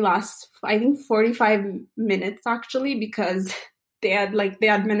it only lasts, I think, 45 minutes actually, because they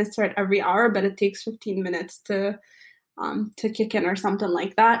administer it every hour, but it takes 15 minutes to kick in or something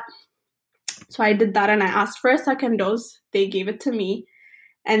like that. So I did that, and I asked for a second dose. They gave it to me.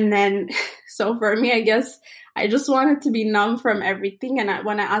 And then, so for me, I guess I just wanted to be numb from everything. And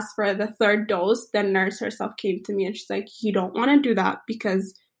when I asked for the third dose, the nurse herself came to me and she's like, you don't want to do that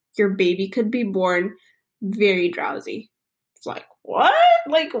because your baby could be born very drowsy. It's like, what?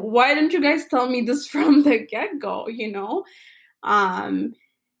 Like, why didn't you guys tell me this from the get-go, And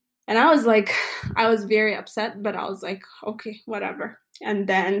I was like, I was very upset, but I was like, okay, whatever. And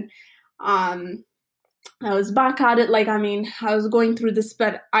then I was back at it. Like, I mean, I was going through this,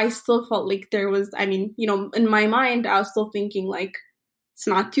 but I still felt like there was, I mean, in my mind, I was still thinking like, it's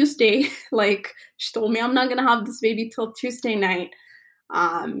not Tuesday. Like, she told me I'm not going to have this baby till Tuesday night.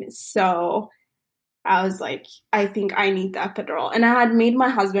 So I was like, I think I need the epidural. And I had made my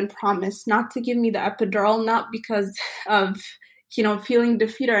husband promise not to give me the epidural, not because of, feeling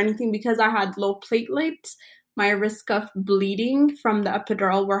defeat or anything, because I had low platelets. My risk of bleeding from the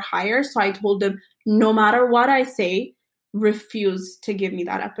epidural were higher. So I told him, no matter what I say, refuse to give me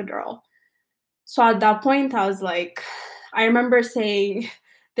that epidural. So at that point, I was like, I remember saying,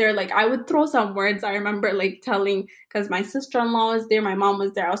 they're like, I would throw some words. I remember like telling, because my sister-in-law was there, my mom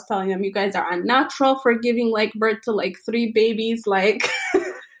was there, I was telling them, you guys are unnatural for giving like birth to like 3 babies. Like,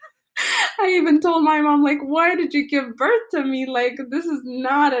 I even told my mom, like, why did you give birth to me? Like, this is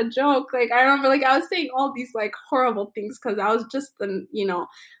not a joke. Like, I remember, like, I was saying all these, like, horrible things because I was just,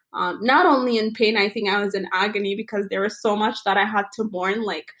 not only in pain, I think I was in agony because there was so much that I had to mourn,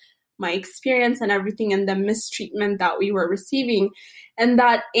 like, my experience and everything and the mistreatment that we were receiving. And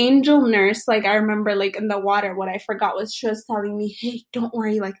that angel nurse, like, I remember, like, in the water, what I forgot was she was telling me, hey, don't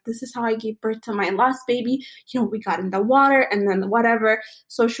worry, like, this is how I gave birth to my last baby. We got in the water and then whatever.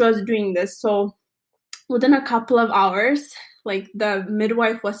 So she was doing this. So within a couple of hours, like, the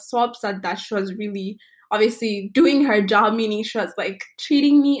midwife was so upset that she was really obviously doing her job, meaning she was, like,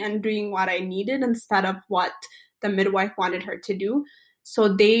 treating me and doing what I needed instead of what the midwife wanted her to do. So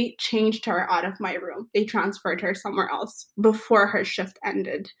they changed her out of my room. They transferred her somewhere else before her shift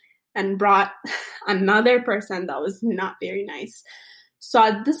ended and brought another person that was not very nice. So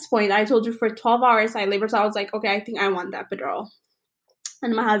at this point, I told you for 12 hours I labored. So I was like, okay, I think I want the epidural.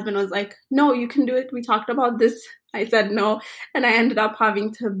 And my husband was like, no, you can do it. We talked about this I said no. And I ended up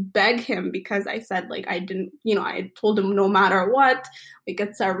having to beg him because I said, like, I didn't, I told him no matter what, like,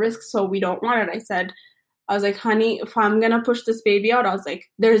 it's a risk, so we don't want it. I was like, honey, if I'm going to push this baby out, I was like,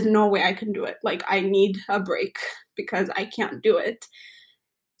 there's no way I can do it. Like, I need a break because I can't do it.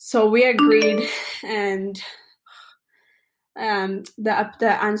 So we agreed, and the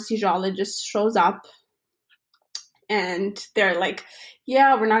anesthesiologist shows up, and they're like,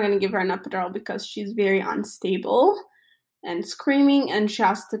 yeah, we're not going to give her an epidural because she's very unstable and screaming, and she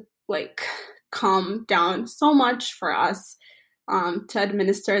has to, like, calm down so much for us to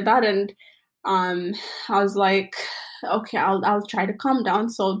administer that. And I was like, okay, I'll try to calm down.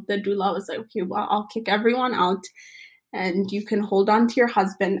 So the doula was like, okay, well, I'll kick everyone out, and you can hold on to your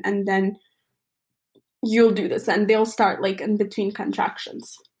husband, and then you'll do this, and they'll start, like, in between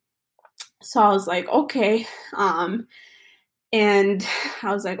contractions. So I was like, okay. And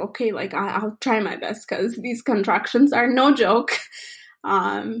I was like, okay, like, I'll try my best because these contractions are no joke.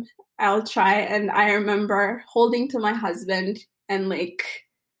 I'll try. And I remember holding to my husband, and, like,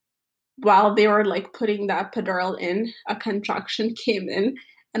 while they were, like, putting the epidural in, a contraction came in,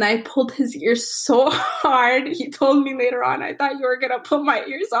 and I pulled his ears so hard. He told me later on, I thought you were going to pull my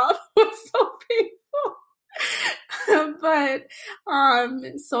ears off. It was so painful. But,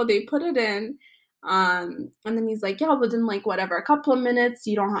 so they put it in. And then he's like, yeah, within, like, whatever, a couple of minutes,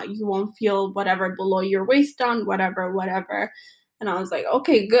 you won't feel whatever below your waistband, whatever. And I was like,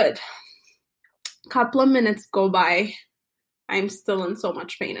 okay, good. Couple of minutes go by. I'm still in so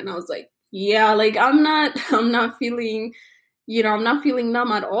much pain. And I was like, yeah, like, I'm not feeling, I'm not feeling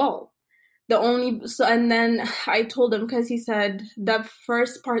numb at all. And then I told him, because he said the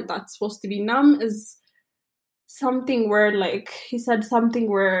first part that's supposed to be numb is something where, like, he said something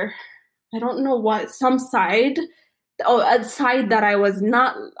where, I don't know what, a side that I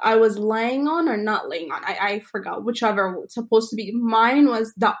was laying on or not laying on. I forgot, whichever was supposed to be. Mine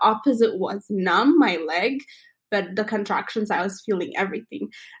was the opposite, was numb, my leg, but the contractions, I was feeling everything.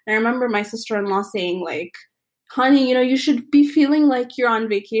 And I remember my sister-in-law saying, like, honey, you should be feeling like you're on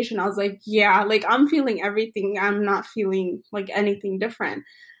vacation. I was like, yeah, like, I'm feeling everything. I'm not feeling, like, anything different.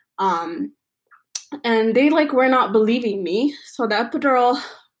 And they, like, were not believing me. So the epidural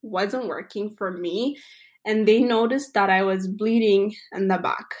wasn't working for me. And they noticed that I was bleeding in the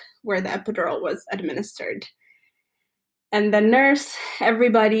back where the epidural was administered. And the nurse,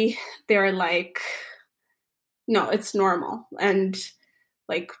 everybody, they're like, no, it's normal. And,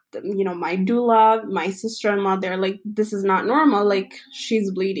 like, my doula, my sister-in-law, they're like, this is not normal. Like,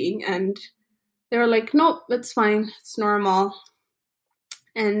 she's bleeding. And they were like, nope, it's fine. It's normal.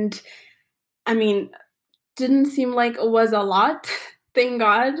 And, I mean, didn't seem like it was a lot, thank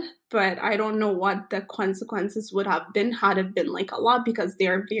God. But I don't know what the consequences would have been had it been, like, a lot, because they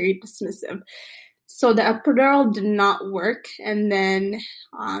are very dismissive. So the epidural did not work. And then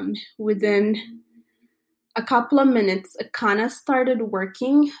within a couple of minutes, it kind of started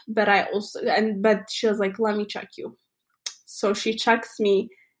working, but she was like, let me check you. So she checks me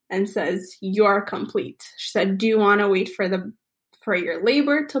and says, you're complete. She said, do you want to wait for your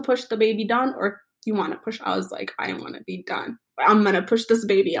labor to push the baby down, or do you want to push? I was like, I want to be done. I'm going to push this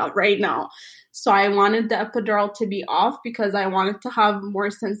baby out right now. So I wanted the epidural to be off because I wanted to have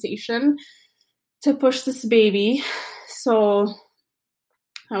more sensation to push this baby. So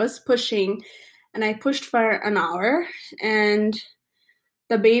I was pushing, and I pushed for an hour, and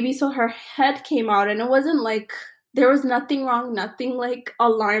the baby, so her head came out, and it wasn't like, there was nothing wrong, nothing, like,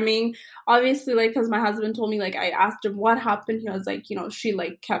 alarming. Obviously, like, because my husband told me, like, I asked him what happened. He was like, she,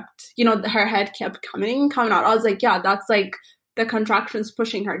 like, kept, her head kept coming out. I was like, yeah, that's, like, the contractions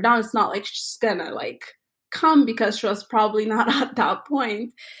pushing her down. It's not like she's gonna, like, come, because she was probably not at that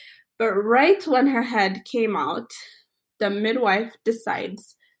point. But right when her head came out, the midwife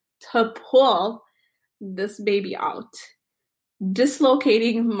decides to pull this baby out,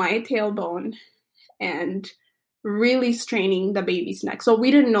 dislocating my tailbone and really straining the baby's neck. So we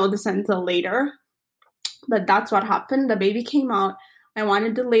didn't know this until later, but that's what happened. The baby came out. I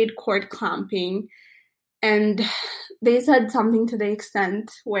wanted delayed cord clamping, and they said something to the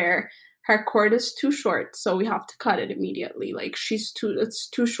extent where her cord is too short, so we have to cut it immediately. Like, it's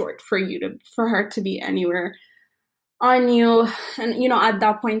too short for her to be anywhere on you. And, at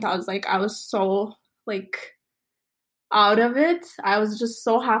that point, I was so, like, out of it. I was just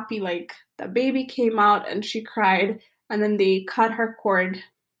so happy, like, the baby came out, and she cried, and then they cut her cord,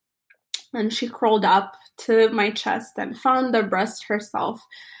 and she crawled up to my chest and found the breast herself.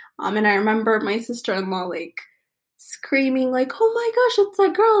 And I remember my sister-in-law, like, screaming, like, oh my gosh, it's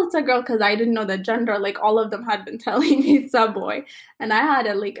a girl, because I didn't know the gender. Like, all of them had been telling me it's a boy, and I had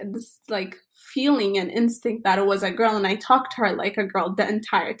this, like, feeling and instinct that it was a girl, and I talked to her like a girl the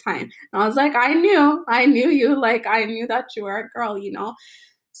entire time. And I was like, I knew you, like I knew that you were a girl, you know.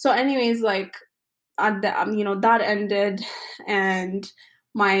 So, anyways, like at the that ended, and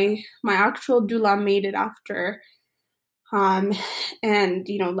my actual doula made it after, um, and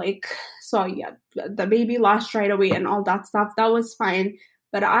like, so yeah, the baby lost right away and all that stuff. That was fine,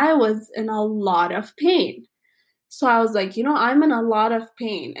 but I was in a lot of pain. So I was like, I'm in a lot of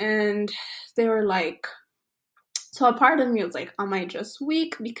pain. And they were like, so a part of me was like, am I just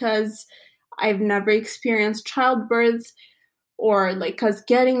weak because I've never experienced childbirth? Or like, cause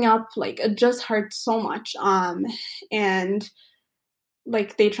getting up, like it just hurt so much. And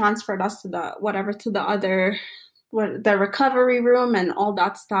like they transferred us to the other, the recovery room and all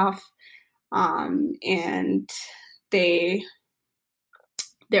that stuff. And they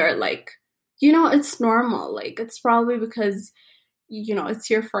they're like, it's normal. Like, it's probably because, it's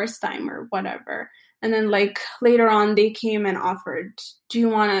your first time or whatever. And then like later on they came and offered, do you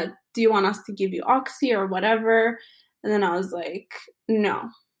want us to give you oxy or whatever? And then I was like, no.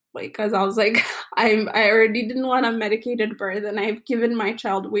 Like, cause I was like, I already didn't want a medicated birth, and I've given my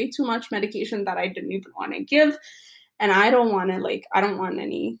child way too much medication that I didn't even want to give. And I don't want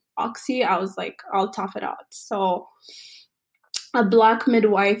any oxy. I was like, I'll tough it out. So a Black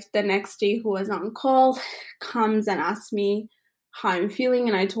midwife the next day who was on call comes and asks me how I'm feeling,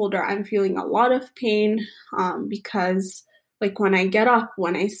 and I told her I'm feeling a lot of pain, because like when I get up,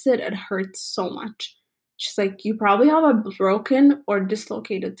 when I sit, it hurts so much. She's like, you probably have a broken or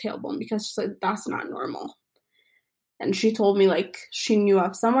dislocated tailbone, because she's like, that's not normal. And she told me like she knew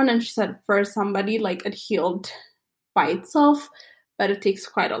of someone, and she said for somebody like it healed by itself, but it takes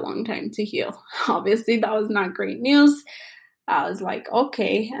quite a long time to heal. Obviously, that was not great news. I was like,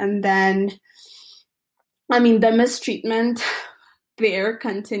 okay. And then, I mean, the mistreatment there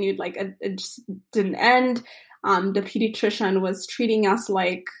continued. Like, it just didn't end. The pediatrician was treating us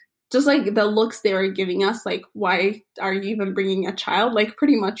like, just like the looks they were giving us, like, why are you even bringing a child? Like,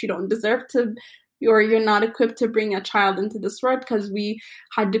 pretty much you don't deserve to, or you're not equipped to bring a child into this world, because we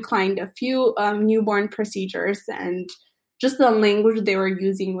had declined a few newborn procedures, and just the language they were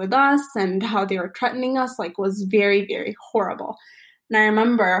using with us and how they were threatening us, like, was very, very horrible. And I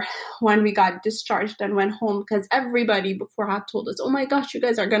remember when we got discharged and went home, because everybody before had told us, oh my gosh, you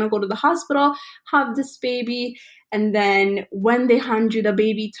guys are going to go to the hospital, have this baby. And then when they hand you the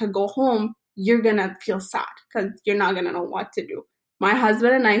baby to go home, you're going to feel sad because you're not going to know what to do. My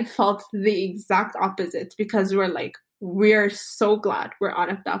husband and I felt the exact opposite, because we're like, we're so glad we're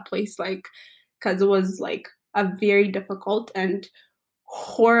out of that place. Like, because it was like a very difficult and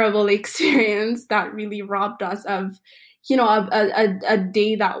horrible experience that really robbed us of, a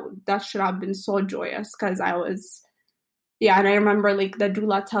day that should have been so joyous, because I was, yeah. And I remember like the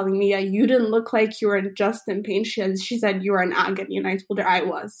doula telling me, yeah, you didn't look like you were just in pain. She said you were in agony, and I told her I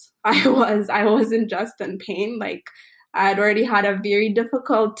wasn't just in pain. Like, I had already had a very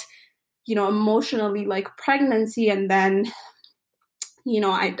difficult, emotionally like pregnancy, and then,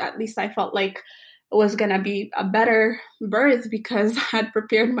 at least I felt like it was gonna be a better birth because I had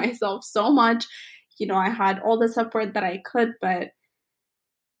prepared myself so much. I had all the support that I could, but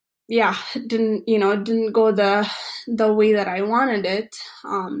yeah, it didn't go the way that I wanted it.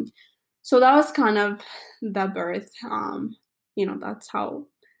 So that was kind of the birth. That's how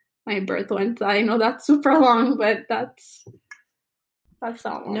my birth went. I know that's super long, but that's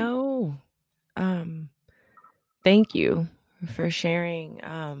that one. No. Thank you for sharing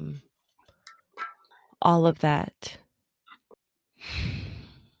all of that.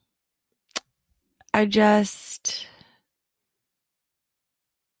 I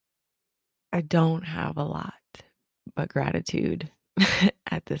don't have a lot but gratitude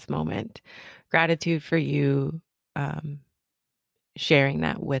at this moment. Gratitude for you sharing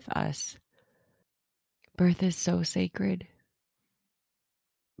that with us. Birth is so sacred.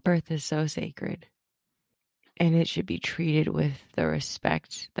 Birth is so sacred. And it should be treated with the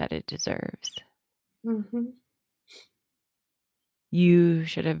respect that it deserves. Mm-hmm. You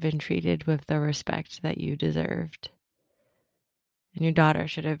should have been treated with the respect that you deserved. And your daughter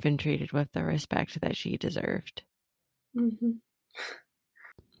should have been treated with the respect that she deserved. Mm-hmm.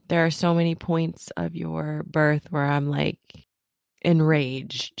 There are so many points of your birth where I'm like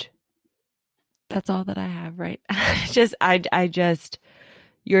enraged. That's all that I have, right?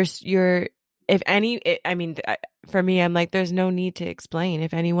 You're, if any, I mean, for me, I'm like, there's no need to explain.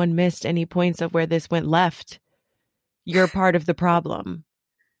 If anyone missed any points of where this went left, you're part of the problem.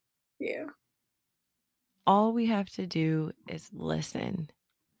 Yeah. All we have to do is listen.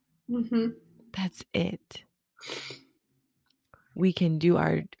 Mm-hmm. That's it. We can do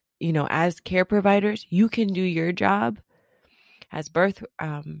our as care providers, you can do your job. As birth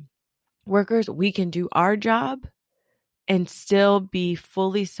workers, we can do our job and still be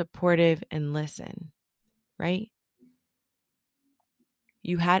fully supportive and listen, right?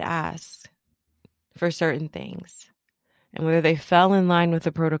 You had asked for certain things, and whether they fell in line with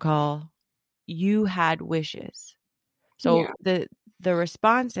the protocol, you had wishes. So Yeah. the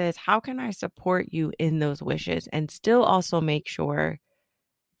response is, how can I support you in those wishes and still also make sure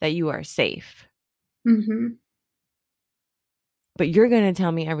that you are safe? Mm-hmm. But you're going to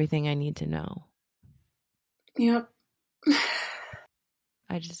tell me everything I need to know. Yep.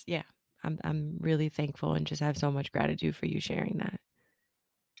 Yeah, I'm really thankful and just have so much gratitude for you sharing that.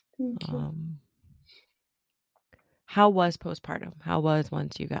 Thank you. How was postpartum? How was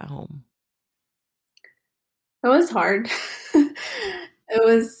once you got home? It was hard.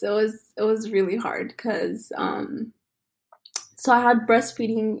 It was really hard because so I had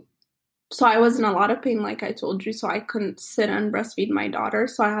breastfeeding. So I was in a lot of pain, like I told you, so I couldn't sit and breastfeed my daughter.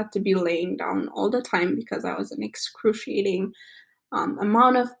 So I had to be laying down all the time because I was in excruciating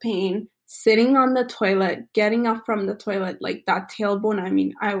amount of pain, sitting on the toilet, getting up from the toilet, like that tailbone. I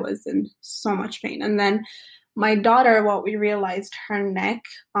mean, I was in so much pain. And then my daughter, what we realized, her neck,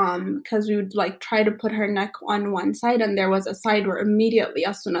 because we would like try to put her neck on one side, and there was a side where immediately,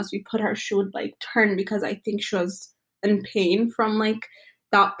 as soon as we put her, she would like turn because I think she was in pain from like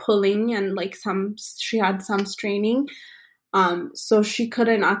that pulling and like she had some straining. So she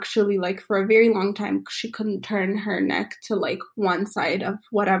couldn't actually, like, for a very long time, she couldn't turn her neck to like one side of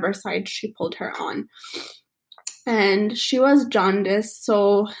whatever side she pulled her on. And she was jaundiced,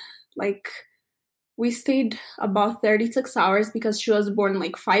 so like we stayed about 36 hours because she was born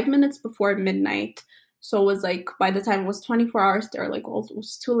like 5 minutes before midnight. So it was like by the time it was 24 hours, they're like, well, it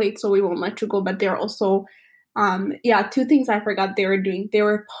was too late, so we won't let you go. But they're also yeah, two things I forgot they were doing. They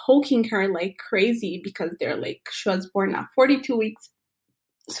were poking her like crazy because they're like, she was born at 42 weeks.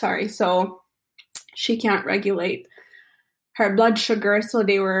 Sorry, so she can't regulate her blood sugar. So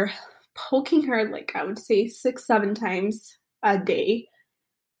they were poking her, like, I would say 6, 7 times a day.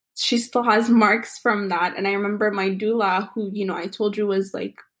 She still has marks from that. And I remember my doula, who, I told you was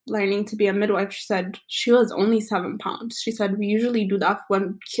like learning to be a midwife, she said she was only 7 pounds. She said we usually do that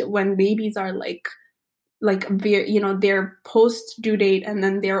when babies are like their post due date, and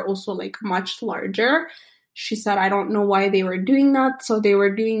then they're also like much larger. She said I don't know why they were doing that, so they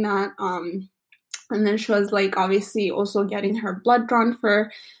were doing that. And then she was like obviously also getting her blood drawn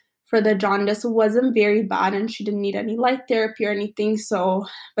for the jaundice. It wasn't very bad, and she didn't need any light therapy or anything. So,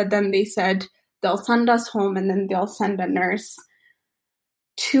 but then they said they'll send us home, and then they'll send a nurse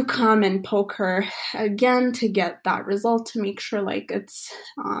to come and poke her again to get that result, to make sure like it's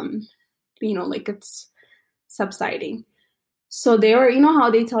like it's subsiding. So they were,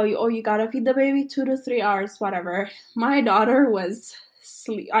 how they tell you, oh, you gotta feed the baby 2 to 3 hours, whatever. My daughter was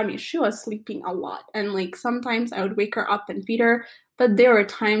she was sleeping a lot. And like sometimes I would wake her up and feed her, but there were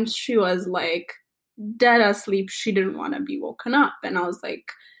times she was like dead asleep. She didn't want to be woken up. And I was like,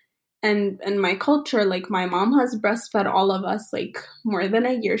 and in my culture, like my mom has breastfed all of us like more than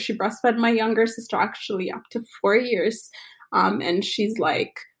a year. She breastfed my younger sister actually up to 4 years. And she's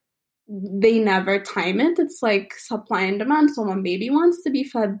like, they never time it. It's like supply and demand. So when baby wants to be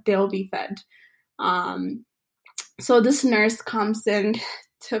fed, they'll be fed. So this nurse comes in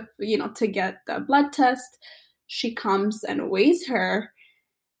to get the blood test. She comes and weighs her.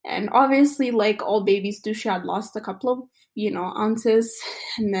 And obviously, like all babies do, she had lost a couple of, ounces,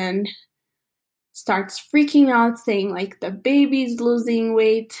 and then starts freaking out, saying like the baby's losing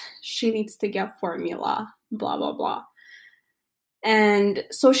weight. She needs to get formula, blah, blah, blah. And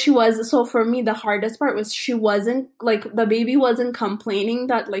so for me, the hardest part was she wasn't like, the baby wasn't complaining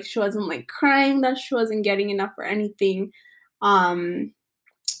that like she wasn't like crying that she wasn't getting enough or anything.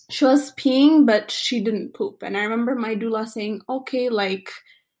 She was peeing, but she didn't poop. And I remember my doula saying, okay, like,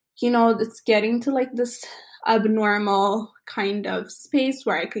 it's getting to like this abnormal kind of space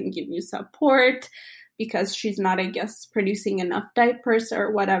where I can give you support because she's not, I guess, producing enough diapers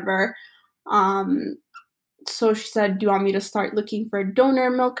or whatever. So she said, do you want me to start looking for donor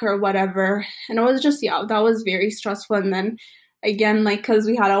milk or whatever? And it was just, yeah, that was very stressful. And then again, like, because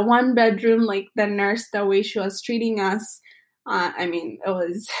we had a 1 bedroom, like the nurse, the way she was treating us, it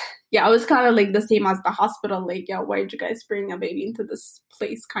was, yeah, it was kind of like the same as the hospital. Like, yeah, why'd you guys bring a baby into this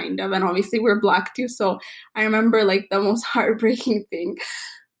place, kind of? And obviously we're Black too. So I remember like the most heartbreaking thing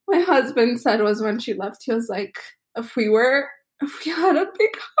my husband said was when she left, he was like, if we had a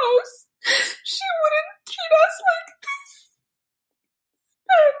big house, she wouldn't treat us like this.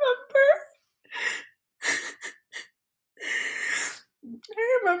 I remember.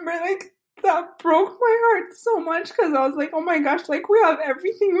 I remember like that broke my heart so much because I was like, oh my gosh, like we have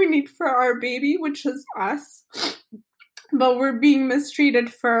everything we need for our baby, which is us, but we're being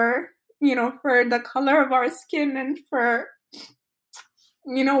mistreated for, for the color of our skin and for,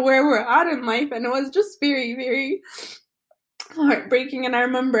 where we're at in life. And it was just very, very heartbreaking. And I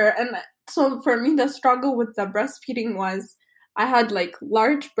remember, and so for me, the struggle with the breastfeeding was I had like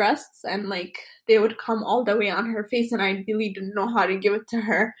large breasts and like they would come all the way on her face, and I really didn't know how to give it to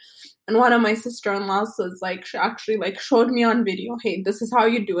her. And one of my sister-in-laws was like, she actually like showed me on video, hey, this is how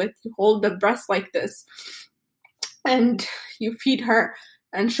you do it. You hold the breast like this and you feed her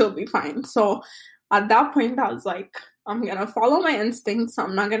and she'll be fine. So at that point, I was like, I'm gonna follow my instincts.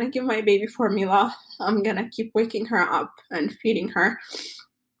 I'm not gonna give my baby formula. I'm gonna keep waking her up and feeding her.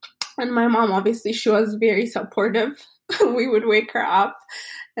 And my mom, obviously, she was very supportive. We would wake her up.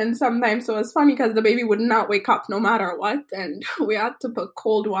 And sometimes it was funny because the baby would not wake up no matter what. And we had to put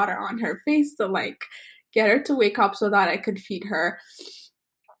cold water on her face to like get her to wake up so that I could feed her.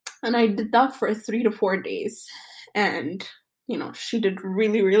 And I did that for 3 to 4 days. And, she did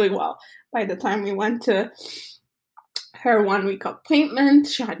really, really well. By the time we went to her 1 week appointment,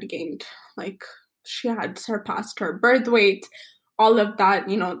 she had gained, like, she had surpassed her birth weight, all of that,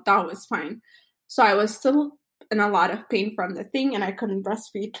 that was fine. So I was still in a lot of pain from the thing, and I couldn't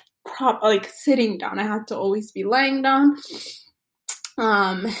breastfeed like sitting down. I had to always be lying down.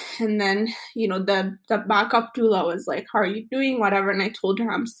 And then, the backup doula was like, how are you doing? Whatever. And I told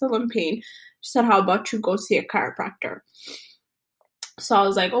her I'm still in pain. She said, how about you go see a chiropractor? So I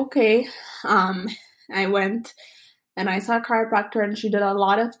was like, okay. I went and I saw a chiropractor, and she did a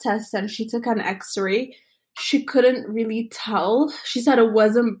lot of tests, and she took an x-ray. She couldn't really tell. She said it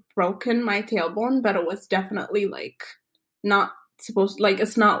wasn't broken, my tailbone, but it was definitely like not supposed, like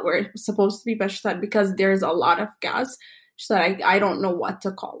it's not where it was supposed to be. But she said because there's a lot of gas, she said I don't know what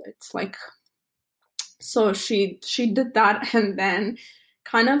to call it. Like, so she did that, and then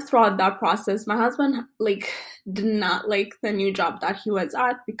kind of throughout that process, my husband like did not like the new job that he was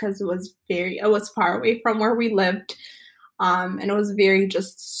at because it was far away from where we lived. And it was very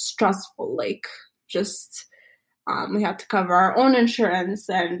just stressful, like just we had to cover our own insurance,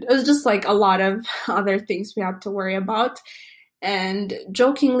 and it was just like a lot of other things we had to worry about. And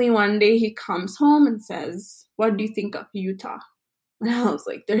jokingly one day he comes home and says, what do you think of Utah? And I was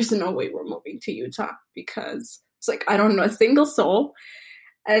like, there's no way we're moving to Utah, because it's like I don't know a single soul.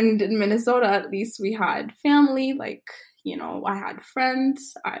 And in Minnesota, at least we had family, like, I had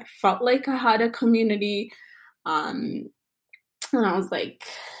friends. I felt like I had a community. And I was like,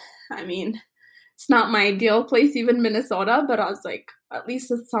 I mean, it's not my ideal place, even Minnesota, but I was like, at least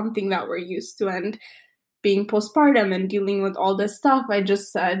it's something that we're used to. And being postpartum and dealing with all this stuff, I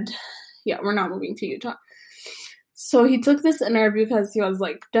just said, yeah, we're not moving to Utah. So he took this interview because he was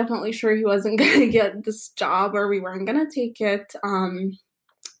like definitely sure he wasn't going to get this job, or we weren't going to take it.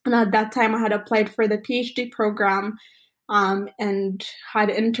 And at that time I had applied for the PhD program, and had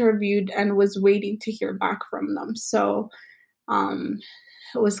interviewed and was waiting to hear back from them. So it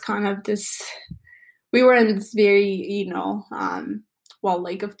was kind of this, we were in this very, well,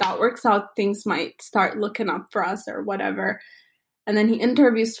 like if that works out, things might start looking up for us or whatever. And then he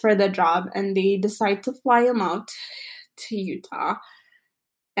interviews for the job, and they decide to fly him out to Utah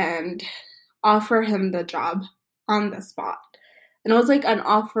and offer him the job on the spot. And it was like an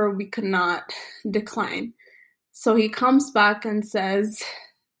offer we could not decline. So he comes back and says,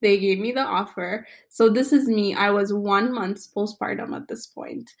 they gave me the offer. So this is me. I was 1 month postpartum at this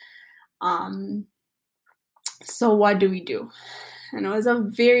point. So what do we do? And it was a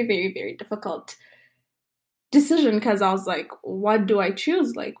very, very, very difficult decision, because I was like, what do I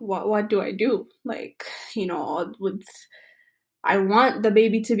choose? Like, what do I do? Like, I want the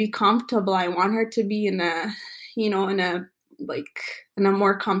baby to be comfortable. I want her to be in a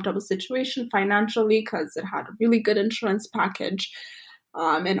more comfortable situation financially, because it had a really good insurance package,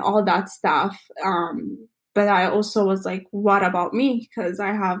 and all that stuff. But I also was like, what about me? Because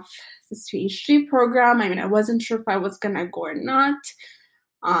I have this PhD program. I mean, I wasn't sure if I was going to go or not.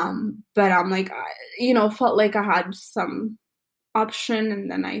 But I'm like, felt like I had some option, and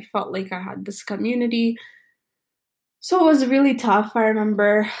then I felt like I had this community. So it was really tough. I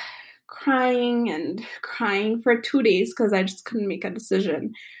remember crying and crying for 2 days because I just couldn't make a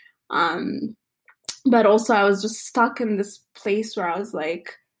decision. But also I was just stuck in this place where I was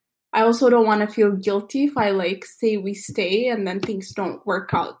like, I also don't want to feel guilty if I like say we stay and then things don't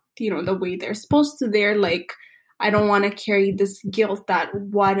work out, the way they're supposed to. They're like, I don't want to carry this guilt that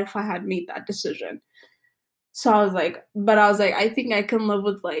what if I had made that decision? So I was like, I think I can live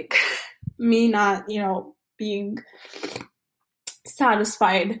with like me not, being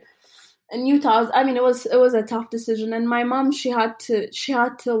satisfied. In Utah, I mean, it was a tough decision, and my mom, she had to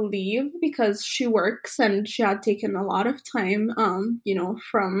leave because she works and she had taken a lot of time,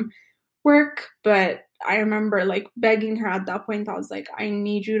 from work. But I remember like begging her at that point. I was like, I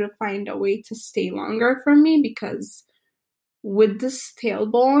need you to find a way to stay longer for me because with this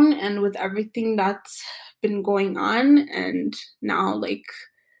tailbone and with everything that's been going on, and now like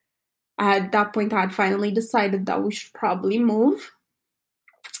at that point, I had finally decided that we should probably move.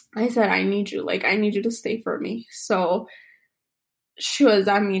 I said, I need you to stay for me. So she was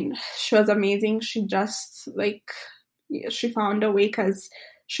amazing. She just like, yeah, she found a way because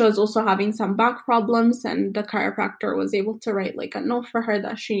she was also having some back problems, and the chiropractor was able to write like a note for her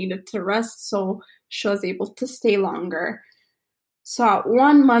that she needed to rest. So she was able to stay longer. So at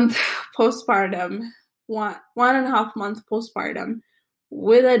 1 month postpartum, one and a half month postpartum,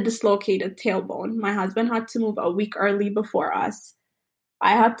 with a dislocated tailbone, my husband had to move a week early before us.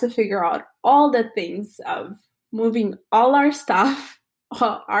 I had to figure out all the things of moving all our stuff,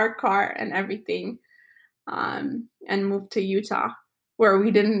 our car and everything, and move to Utah, where we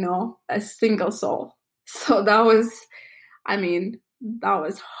didn't know a single soul. So that was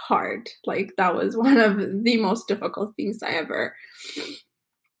hard. Like that was one of the most difficult things I ever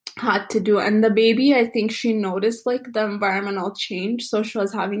had to do. And the baby, I think she noticed like the environmental change. So she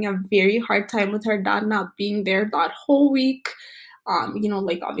was having a very hard time with her dad not being there that whole week.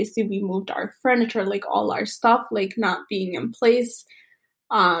 Like obviously we moved our furniture, like all our stuff, like not being in place.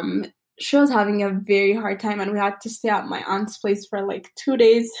 Um, she was having a very hard time, and we had to stay at my aunt's place for like 2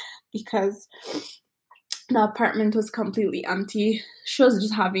 days because the apartment was completely empty. She was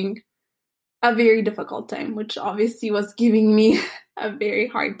just having a very difficult time, which obviously was giving me a very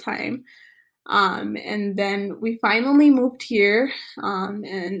hard time. And then we finally moved here,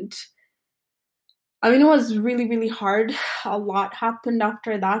 and I mean, it was really, really hard. A lot happened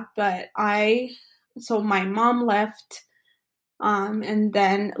after that, but so my mom left, and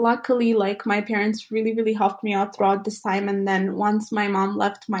then luckily, like my parents really, really helped me out throughout this time. And then once my mom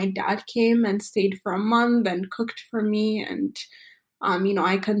left, my dad came and stayed for a month and cooked for me. And,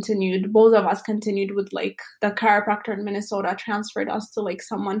 both of us continued with like the chiropractor in Minnesota transferred us to like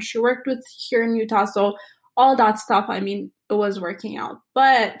someone she worked with here in Utah. So all that stuff, I mean, it was working out.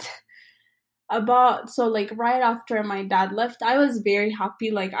 But like right after my dad left, I was very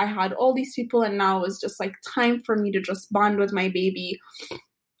happy. Like I had all these people, and now it was just like time for me to just bond with my baby.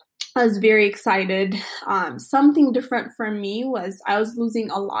 I was very excited. Something different for me was I was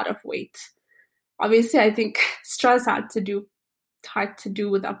losing a lot of weight. Obviously, I think stress had to do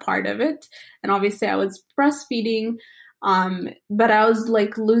with a part of it, and obviously I was breastfeeding, but I was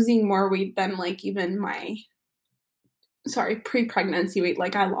like losing more weight than like even my pre-pregnancy weight.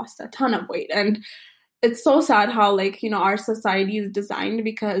 Like I lost a ton of weight, and it's so sad how like, our society is designed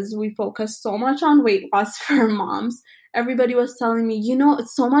because we focus so much on weight loss for moms. Everybody was telling me,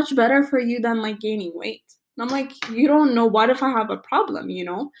 it's so much better for you than like gaining weight. And I'm like, you don't know, what if I have a problem?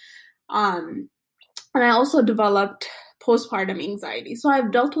 And I also developed postpartum anxiety. So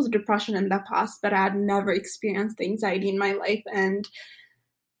I've dealt with depression in the past, but I had never experienced anxiety in my life. And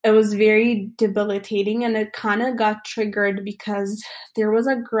it was very debilitating, and it kind of got triggered because there was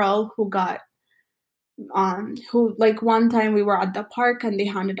a girl who like one time we were at the park and they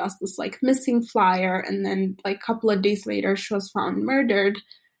handed us this like missing flyer, and then like a couple of days later she was found murdered,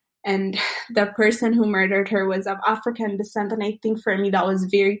 and the person who murdered her was of African descent. And I think for me that was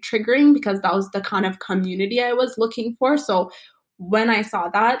very triggering because that was the kind of community I was looking for. So when I saw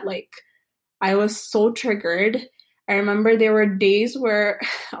that, like I was so triggered. I remember there were days where,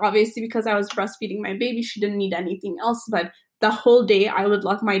 obviously, because I was breastfeeding my baby, she didn't need anything else. But the whole day, I would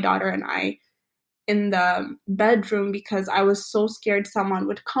lock my daughter and I in the bedroom because I was so scared someone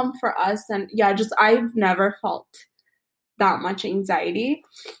would come for us. And yeah, I've never felt that much anxiety.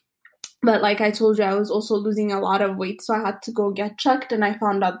 But like I told you, I was also losing a lot of weight. So I had to go get checked, and I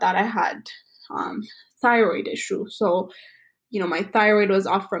found out that I had thyroid issue. So, my thyroid was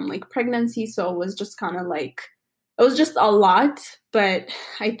off from like pregnancy. So it was just kind of like, it was just a lot. But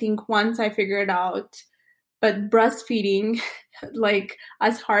I think once I figured out, but breastfeeding, like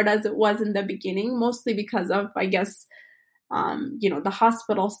as hard as it was in the beginning, mostly because of, I guess, the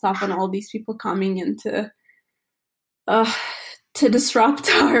hospital stuff and all these people coming in to disrupt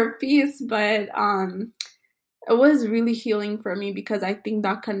our peace. But it was really healing for me because I think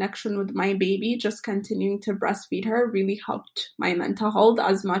that connection with my baby, just continuing to breastfeed her, really helped my mental health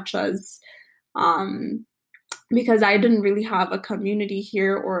as much as because I didn't really have a community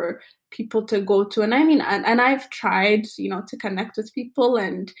here or people to go to. And I mean, and I've tried, to connect with people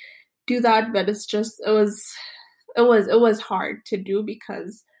and do that, but it it was hard to do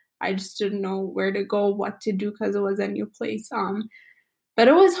because I just didn't know where to go, what to do because it was a new place. But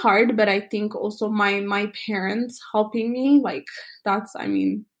it was hard, but I think also my parents helping me, like that's I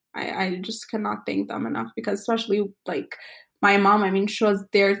mean, I just cannot thank them enough because especially like my mom, I mean, she was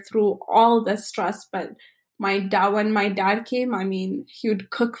there through all the stress, but my dad when my dad came, I mean, he would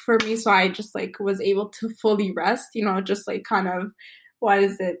cook for me, so I just like was able to fully rest, just like kind of what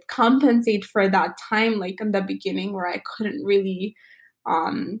is it, compensate for that time like in the beginning where I couldn't really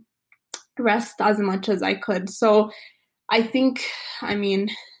um rest as much as I could. So I think, I mean,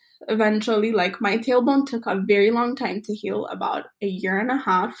 eventually, like my tailbone took a very long time to heal, about a year and a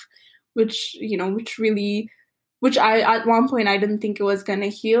half, which really, which I, at one point, I didn't think it was going to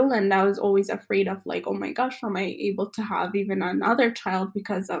heal. And I was always afraid of, like, oh my gosh, am I able to have even another child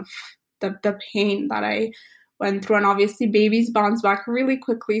because of the pain that I went through? And obviously, babies bounce back really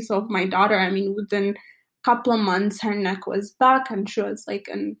quickly. So, my daughter, I mean, within a couple of months, her neck was back and she was like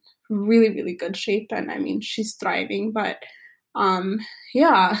in really, really good shape. And I mean, she's thriving, but um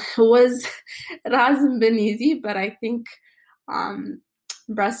yeah, it hasn't been easy, but I think um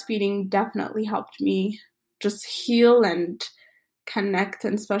breastfeeding definitely helped me just heal and connect,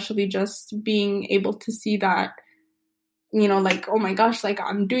 and especially just being able to see that, like, oh my gosh, like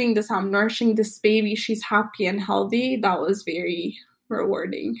I'm doing this, I'm nourishing this baby, she's happy and healthy. That was very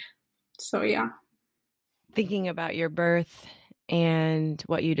rewarding. So yeah. Thinking about your birth and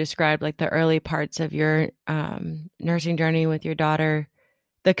what you described, like the early parts of your nursing journey with your daughter,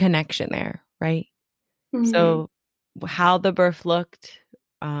 the connection there, right? Hmm. So, how the birth looked,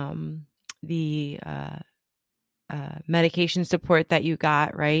 um, the medication support that you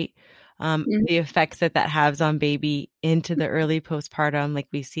got, right? The effects that has on baby into the early postpartum, like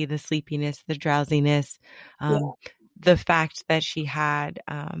we see the sleepiness, the drowsiness, Yeah. um, the fact that she had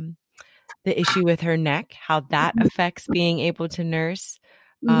the issue with her neck, how that affects being able to nurse,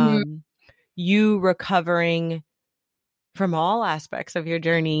 Hmm. um, you recovering from all aspects of your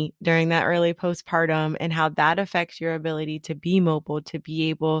journey during that early postpartum, and how that affects your ability to be mobile, to be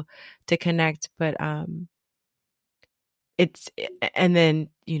able to connect. But it's, and then,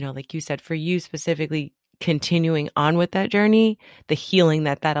 like you said, for you specifically, continuing on with that journey, the healing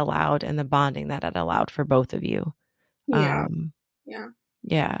that allowed and the bonding that it allowed for both of you. Yeah. Um, Yeah.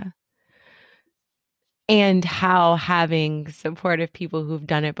 yeah. And how having supportive people who've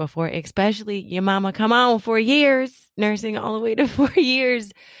done it before, especially your mama, come on, 4 years, nursing all the way to 4 years,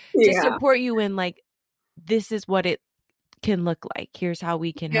 to Yeah. support you in like, this is what it can look like. Here's how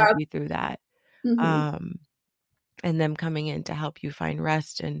we can help Yeah. you through that. Hmm. Um, and them coming in to help you find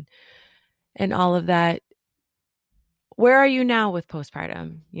rest and all of that. Where are you now with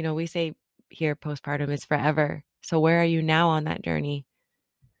postpartum? We say here postpartum is forever. So where are you now on that journey?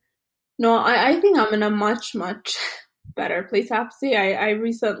 No, I think I'm in a much, much better place. I have to say, I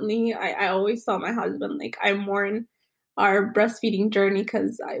recently, I always tell my husband, like, I mourn our breastfeeding journey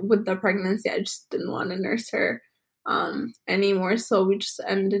because with the pregnancy, I just didn't want to nurse her anymore. So we just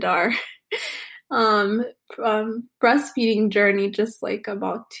ended our um, breastfeeding journey just like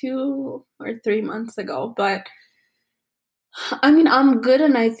about 2 or 3 months ago. But I mean, I'm good,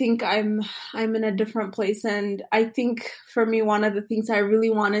 and I think I'm in a different place. And I think for me, one of the things I really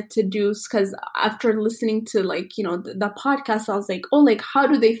wanted to do is because after listening to, like, the podcast, I was like, oh, like how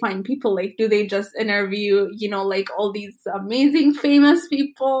do they find people? Like, do they just interview, like all these amazing famous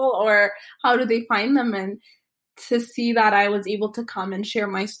people, or how do they find them? And to see that I was able to come and share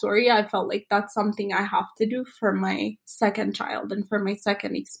my story, I felt like that's something I have to do for my second child and for my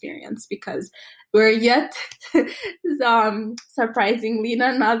second experience, because we're yet, surprisingly, in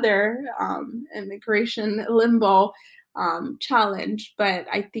another immigration limbo challenge. But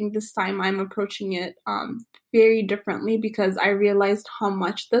I think this time I'm approaching it very differently because I realized how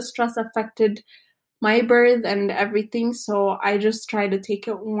much the stress affected my birth and everything. So I just try to take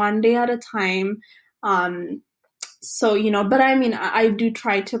it one day at a time. Um, so, but I mean, I do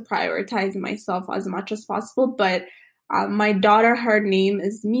try to prioritize myself as much as possible. But my daughter, her name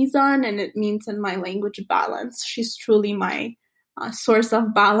is Mizan, and it means in my language balance. She's truly my source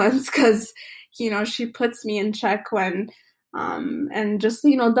of balance because, she puts me in check when, and just,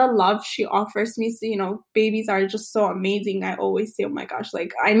 the love she offers me. So, babies are just so amazing. I always say, oh my gosh,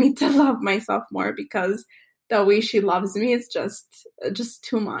 like I need to love myself more because the way she loves me is just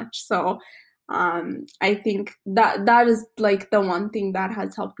too much. So, I think that is like the one thing that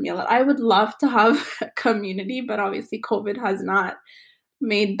has helped me a lot. I would love to have a community, but obviously COVID has not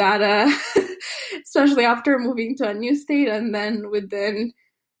made that especially after moving to a new state, and then within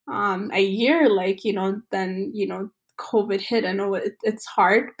a year, like, then, COVID hit. I know it's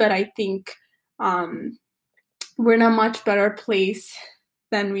hard, but I think um we're in a much better place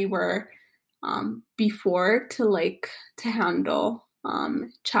than we were before to handle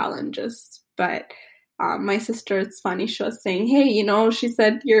challenges. But my sister, it's funny, she was saying, hey, she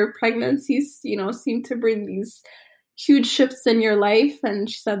said your pregnancies, seem to bring these huge shifts in your life. And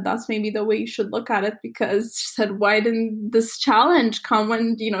she said that's maybe the way you should look at it, because she said, why didn't this challenge come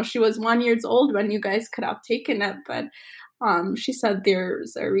when, she was 1 year old, when you guys could have taken it? But she said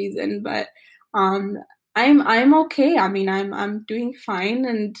there's a reason. But um, I'm okay. I mean, I'm doing fine.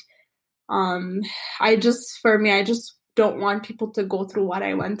 And um, for me, I just don't want people to go through what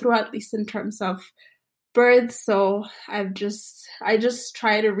I went through, at least in terms of birth. So I just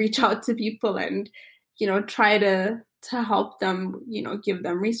try to reach out to people and, try to help them, give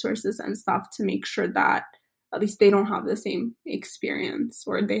them resources and stuff to make sure that at least they don't have the same experience,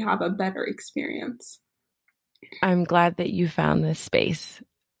 or they have a better experience. I'm glad that you found this space.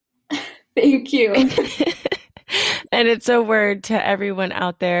 Thank you. And it's a word to everyone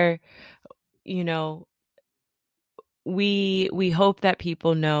out there, we hope that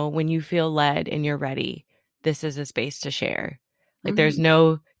people know when you feel led and you're ready, this is a space to share. Like there's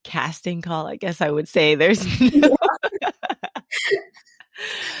no casting call, I guess I would say. There's no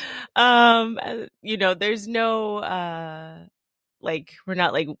there's no like we're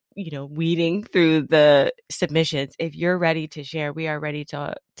not like, weeding through the submissions. If you're ready to share, we are ready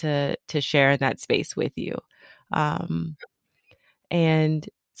to share in that space with you. And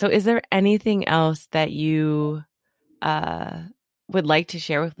so is there anything else that you would like to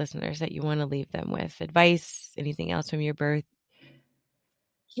share with listeners that you want to leave them with? Advice, anything else from your birth?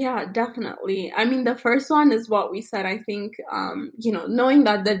 Yeah, definitely. I mean, the first one is what we said. I think, knowing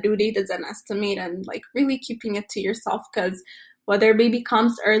that the due date is an estimate, and like really keeping it to yourself, because whether baby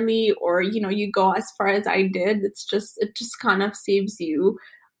comes early or, you go as far as I did, it just kind of saves you,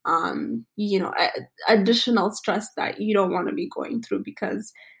 additional stress that you don't want to be going through.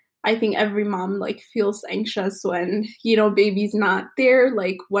 Because I think every mom like feels anxious when, baby's not there,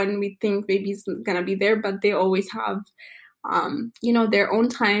 like when we think baby's gonna be there, but they always have their own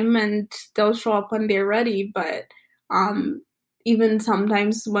time, and they'll show up when they're ready. But even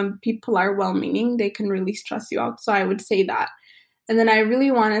sometimes when people are well meaning, they can really stress you out. So I would say that. And then I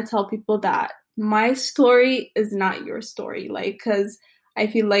really want to tell people that my story is not your story. Like, because I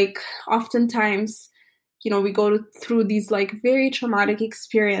feel like oftentimes, we go through these like very traumatic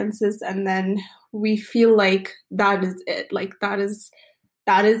experiences, and then we feel like that is it. Like, that is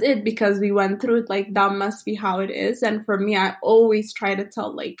it because we went through it, like that must be how it is. And for me, I always try to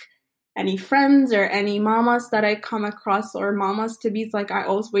tell like any friends or any mamas that I come across, or mamas to be, like I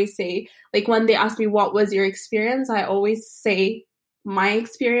always say, like when they ask me what was your experience, I always say my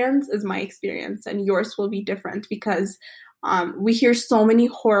experience is my experience and yours will be different. Because we hear so many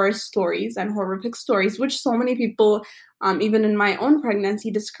horror stories and horrific stories, which so many people, even in my own pregnancy,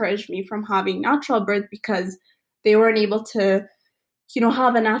 discouraged me from having natural birth because they weren't able to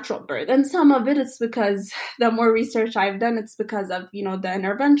have a natural birth. And some of it is because the more research I've done, it's because of, the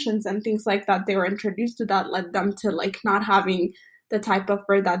interventions and things like that they were introduced to that led them to like not having the type of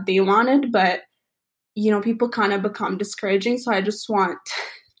birth that they wanted. But, people kind of become discouraging. So I just want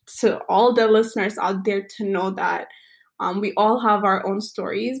to all the listeners out there to know that we all have our own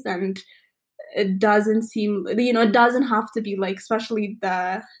stories, and it doesn't seem, it doesn't have to be like, especially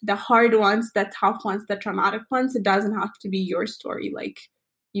the hard ones, the tough ones, the traumatic ones, it doesn't have to be your story. Like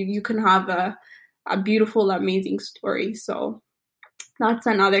you can have a beautiful, amazing story. So that's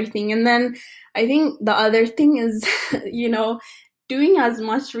another thing. And then I think the other thing is, doing as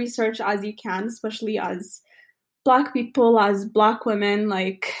much research as you can, especially as Black people, as Black women.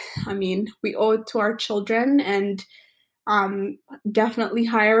 Like, I mean, we owe it to our children, and definitely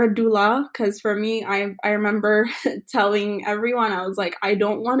hire a doula. Because for me, I remember telling everyone, I was like, I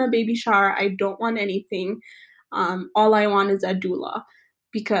don't want a baby shower, I don't want anything, all I want is a doula.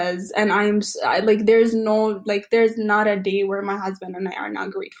 Because and like there's not a day where my husband and I are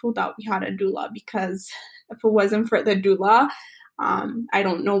not grateful that we had a doula. Because if it wasn't for the doula, I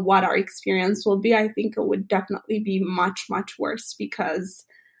don't know what our experience will be. I think it would definitely be much, much worse. Because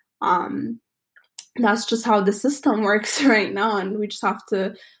that's just how the system works right now, and we just have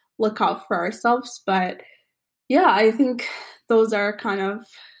to look out for ourselves. But yeah, I think those are kind of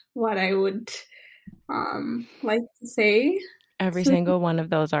what I would like to say. Every single one of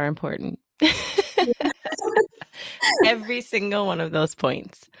those are important. Every single one of those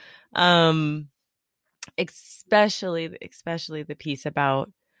points. Especially the piece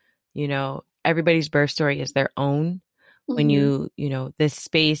about, everybody's birth story is their own. when Mhm. this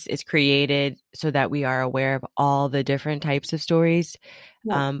space is created so that we are aware of all the different types of stories.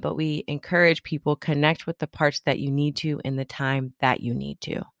 Yep. But we encourage people connect with the parts that you need to in the time that you need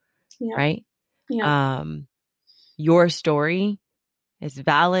to, Yep. right? Yep. Um, your story is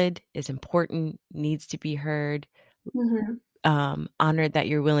valid, is important, needs to be heard, Mhm. honored that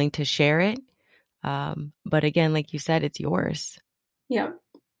you're willing to share it. But again, like you said, it's yours. Yep.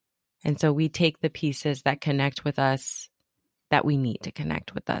 And so we take the pieces that connect with us that we need to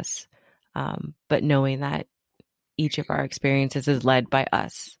connect with us. But knowing that each of our experiences is led by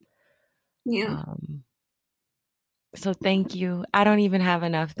us. Yeah. Um, so thank you. I don't even have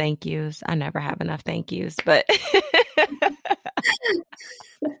enough thank yous. I never have enough thank yous, but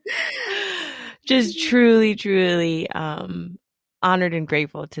just truly, truly honored and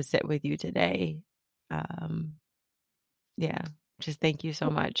grateful to sit with you today. Um, yeah, just thank you so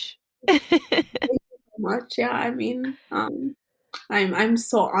much. Thank you so much. Yeah, I mean, I'm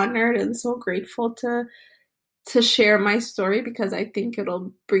so honored and so grateful to share my story because I think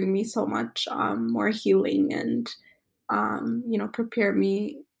it'll bring me so much more healing and prepare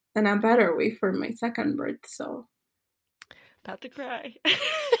me in a better way for my second birth. So About to cry.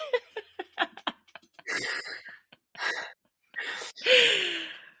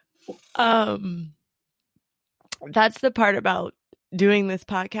 um, that's the part about doing this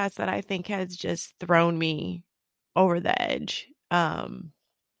podcast that I think has just thrown me over the edge.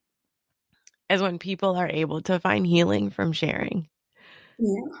 Is when people are able to find healing from sharing.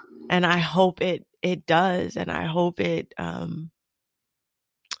 yeah, And I hope it does, and I hope it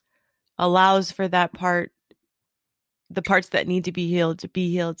allows for the parts that need to be healed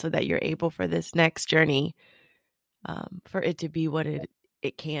so that you're able for this next journey, for it to be what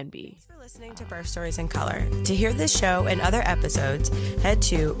it can be. Thanks for listening to Birth Stories in Color. To hear this show and other episodes, head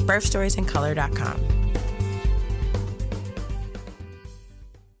to birthstoriesincolor.com.